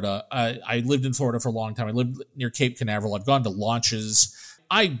in Florida. I lived in Florida for a long time. I lived near Cape Canaveral. I've gone to launches.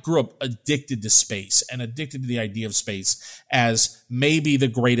 I grew up addicted to space and addicted to the idea of space as maybe the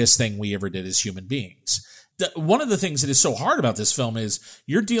greatest thing we ever did as human beings. One of the things that is so hard about this film is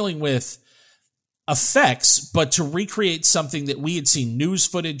you're dealing with effects, but to recreate something that we had seen news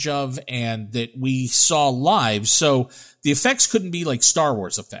footage of and that we saw live. So the effects couldn't be like Star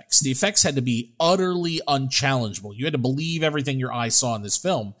Wars effects. The effects had to be utterly unchallengeable. You had to believe everything your eye saw in this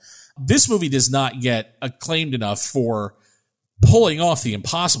film. This movie does not get acclaimed enough for pulling off the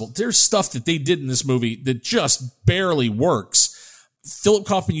impossible. There's stuff that they did in this movie that just barely works. Philip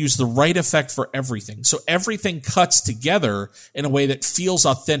Kaufman used the right effect for everything. So everything cuts together in a way that feels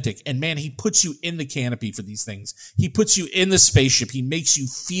authentic. And man, he puts you in the canopy for these things. He puts you in the spaceship. He makes you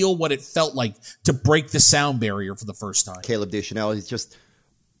feel what it felt like to break the sound barrier for the first time. Caleb Deschanel is just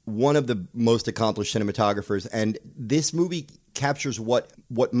one of the most accomplished cinematographers. And this movie captures what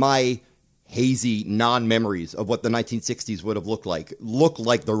my hazy non-memories of what the 1960s would have looked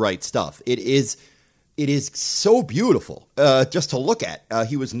like the right stuff. It is so beautiful just to look at.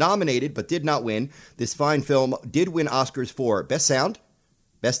 He was nominated but did not win. This fine film did win Oscars for Best Sound,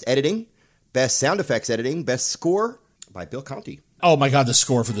 Best Editing, Best Sound Effects Editing, Best Score by Bill Conti. Oh my God, the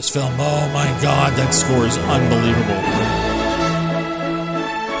score for this film. Oh my God, that score is unbelievable.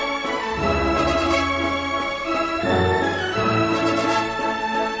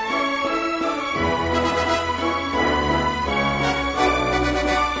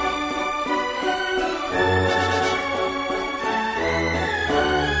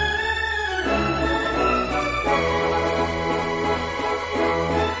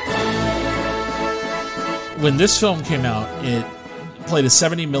 When this film came out, it played a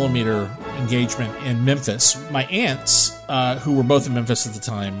 70 millimeter engagement in Memphis. My aunts, who were both in Memphis at the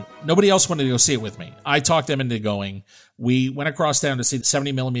time, nobody else wanted to go see it with me. I talked them into going. We went across town to see the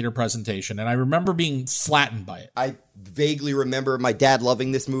 70 millimeter presentation, and I remember being flattened by it. I vaguely remember my dad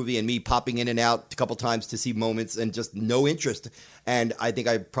loving this movie and me popping in and out a couple times to see moments and just no interest. And I think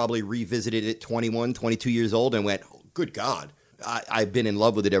I probably revisited it 21, 22 years old and went, oh, good God. I've been in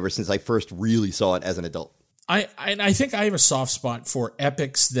love with it ever since I first really saw it as an adult. I think I have a soft spot for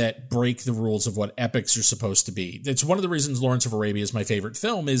epics that break the rules of what epics are supposed to be. That's one of the reasons Lawrence of Arabia is my favorite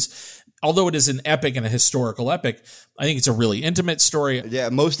film is, although it is an epic and a historical epic, I think it's a really intimate story. Yeah,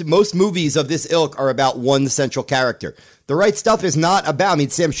 most movies of this ilk are about one central character. The Right Stuff is not about,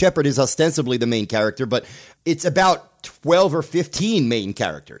 Sam Shepard is ostensibly the main character, but it's about 12 or 15 main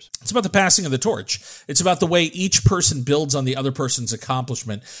characters. It's about the passing of the torch. It's about the way each person builds on the other person's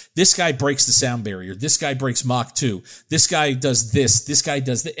accomplishment. This guy breaks the sound barrier. This guy breaks Mach 2. This guy does this. This guy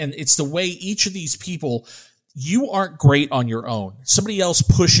does that. And it's the way each of these people, you aren't great on your own. Somebody else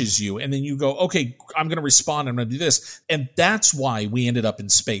pushes you, and then you go, okay, I'm going to respond. I'm going to do this. And that's why we ended up in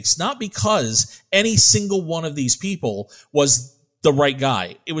space. Not because any single one of these people was the right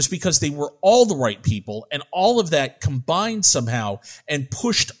guy. It was because they were all the right people, and all of that combined somehow and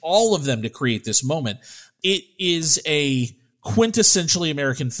pushed all of them to create this moment. It is a quintessentially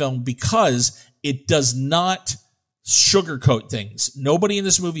American film because it does not sugarcoat things. Nobody in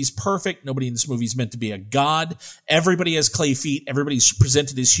this movie is perfect. Nobody in this movie is meant to be a god. Everybody has clay feet. Everybody's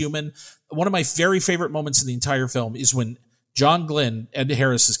presented as human. One of my very favorite moments in the entire film is when John Glenn, Ed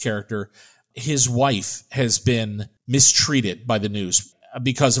Harris's character, his wife has been mistreated by the news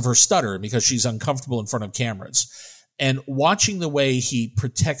because of her stutter and because she's uncomfortable in front of cameras. And watching the way he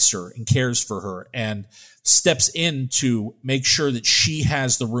protects her and cares for her and steps in to make sure that she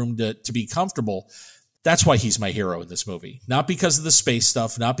has the room to be comfortable, that's why he's my hero in this movie. Not because of the space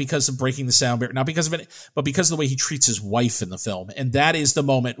stuff, not because of breaking the sound barrier, not because of it, but because of the way he treats his wife in the film. And that is the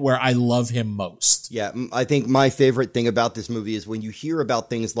moment where I love him most. Yeah, I think my favorite thing about this movie is when you hear about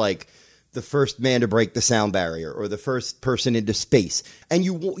things like the first man to break the sound barrier or the first person into space. And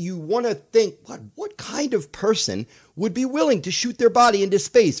you want to think, what kind of person would be willing to shoot their body into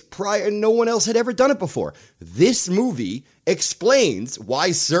space prior? No one else had ever done it before. This movie explains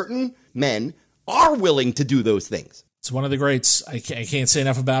why certain men are willing to do those things. It's one of the greats. I can't say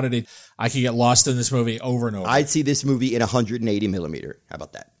enough about it. I could get lost in this movie over and over. I'd see this movie in 180 millimeter. How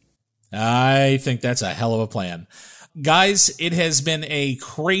about that? I think that's a hell of a plan. Guys, it has been a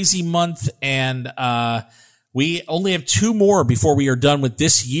crazy month, and We only have 2 more before we are done with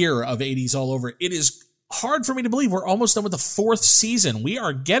this year of 80s All Over. It is hard for me to believe we're almost done with the 4th season. We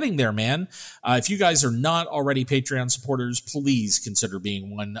are getting there, man. If you guys are not already Patreon supporters, please consider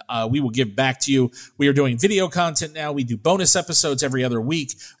being one. We will give back to you. We are doing video content now. We do bonus episodes every other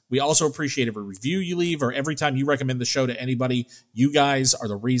week. We also appreciate every review you leave or every time you recommend the show to anybody. You guys are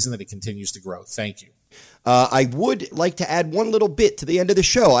the reason that it continues to grow. Thank you. I would like to add one little bit to the end of the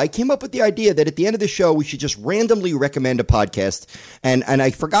show. I came up with the idea that at the end of the show, we should just randomly recommend a podcast, and I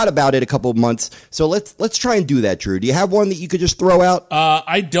forgot about it a couple of months. So let's try and do that, Drew. Do you have one that you could just throw out?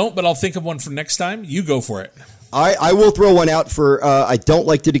 I don't, but I'll think of one for next time. You go for it. I will throw one out for, I don't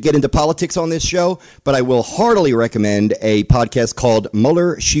like to get into politics on this show, but I will heartily recommend a podcast called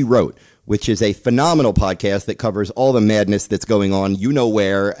Mueller, She Wrote, which is a phenomenal podcast that covers all the madness that's going on, you know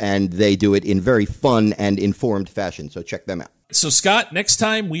where, and they do it in very fun and informed fashion. So check them out. So, Scott, next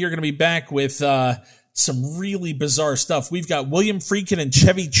time we are going to be back with some really bizarre stuff. We've got William Friedkin and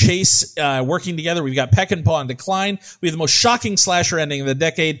Chevy Chase working together. We've got Peckinpah on decline. We have the most shocking slasher ending of the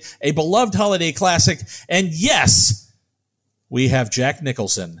decade, a beloved holiday classic, and yes, we have Jack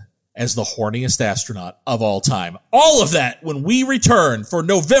Nicholson as the horniest astronaut of all time. All of that when we return for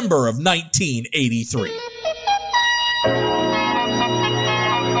November of 1983.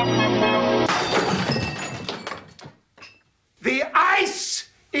 The ice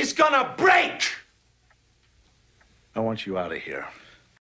is gonna break! I want you out of here.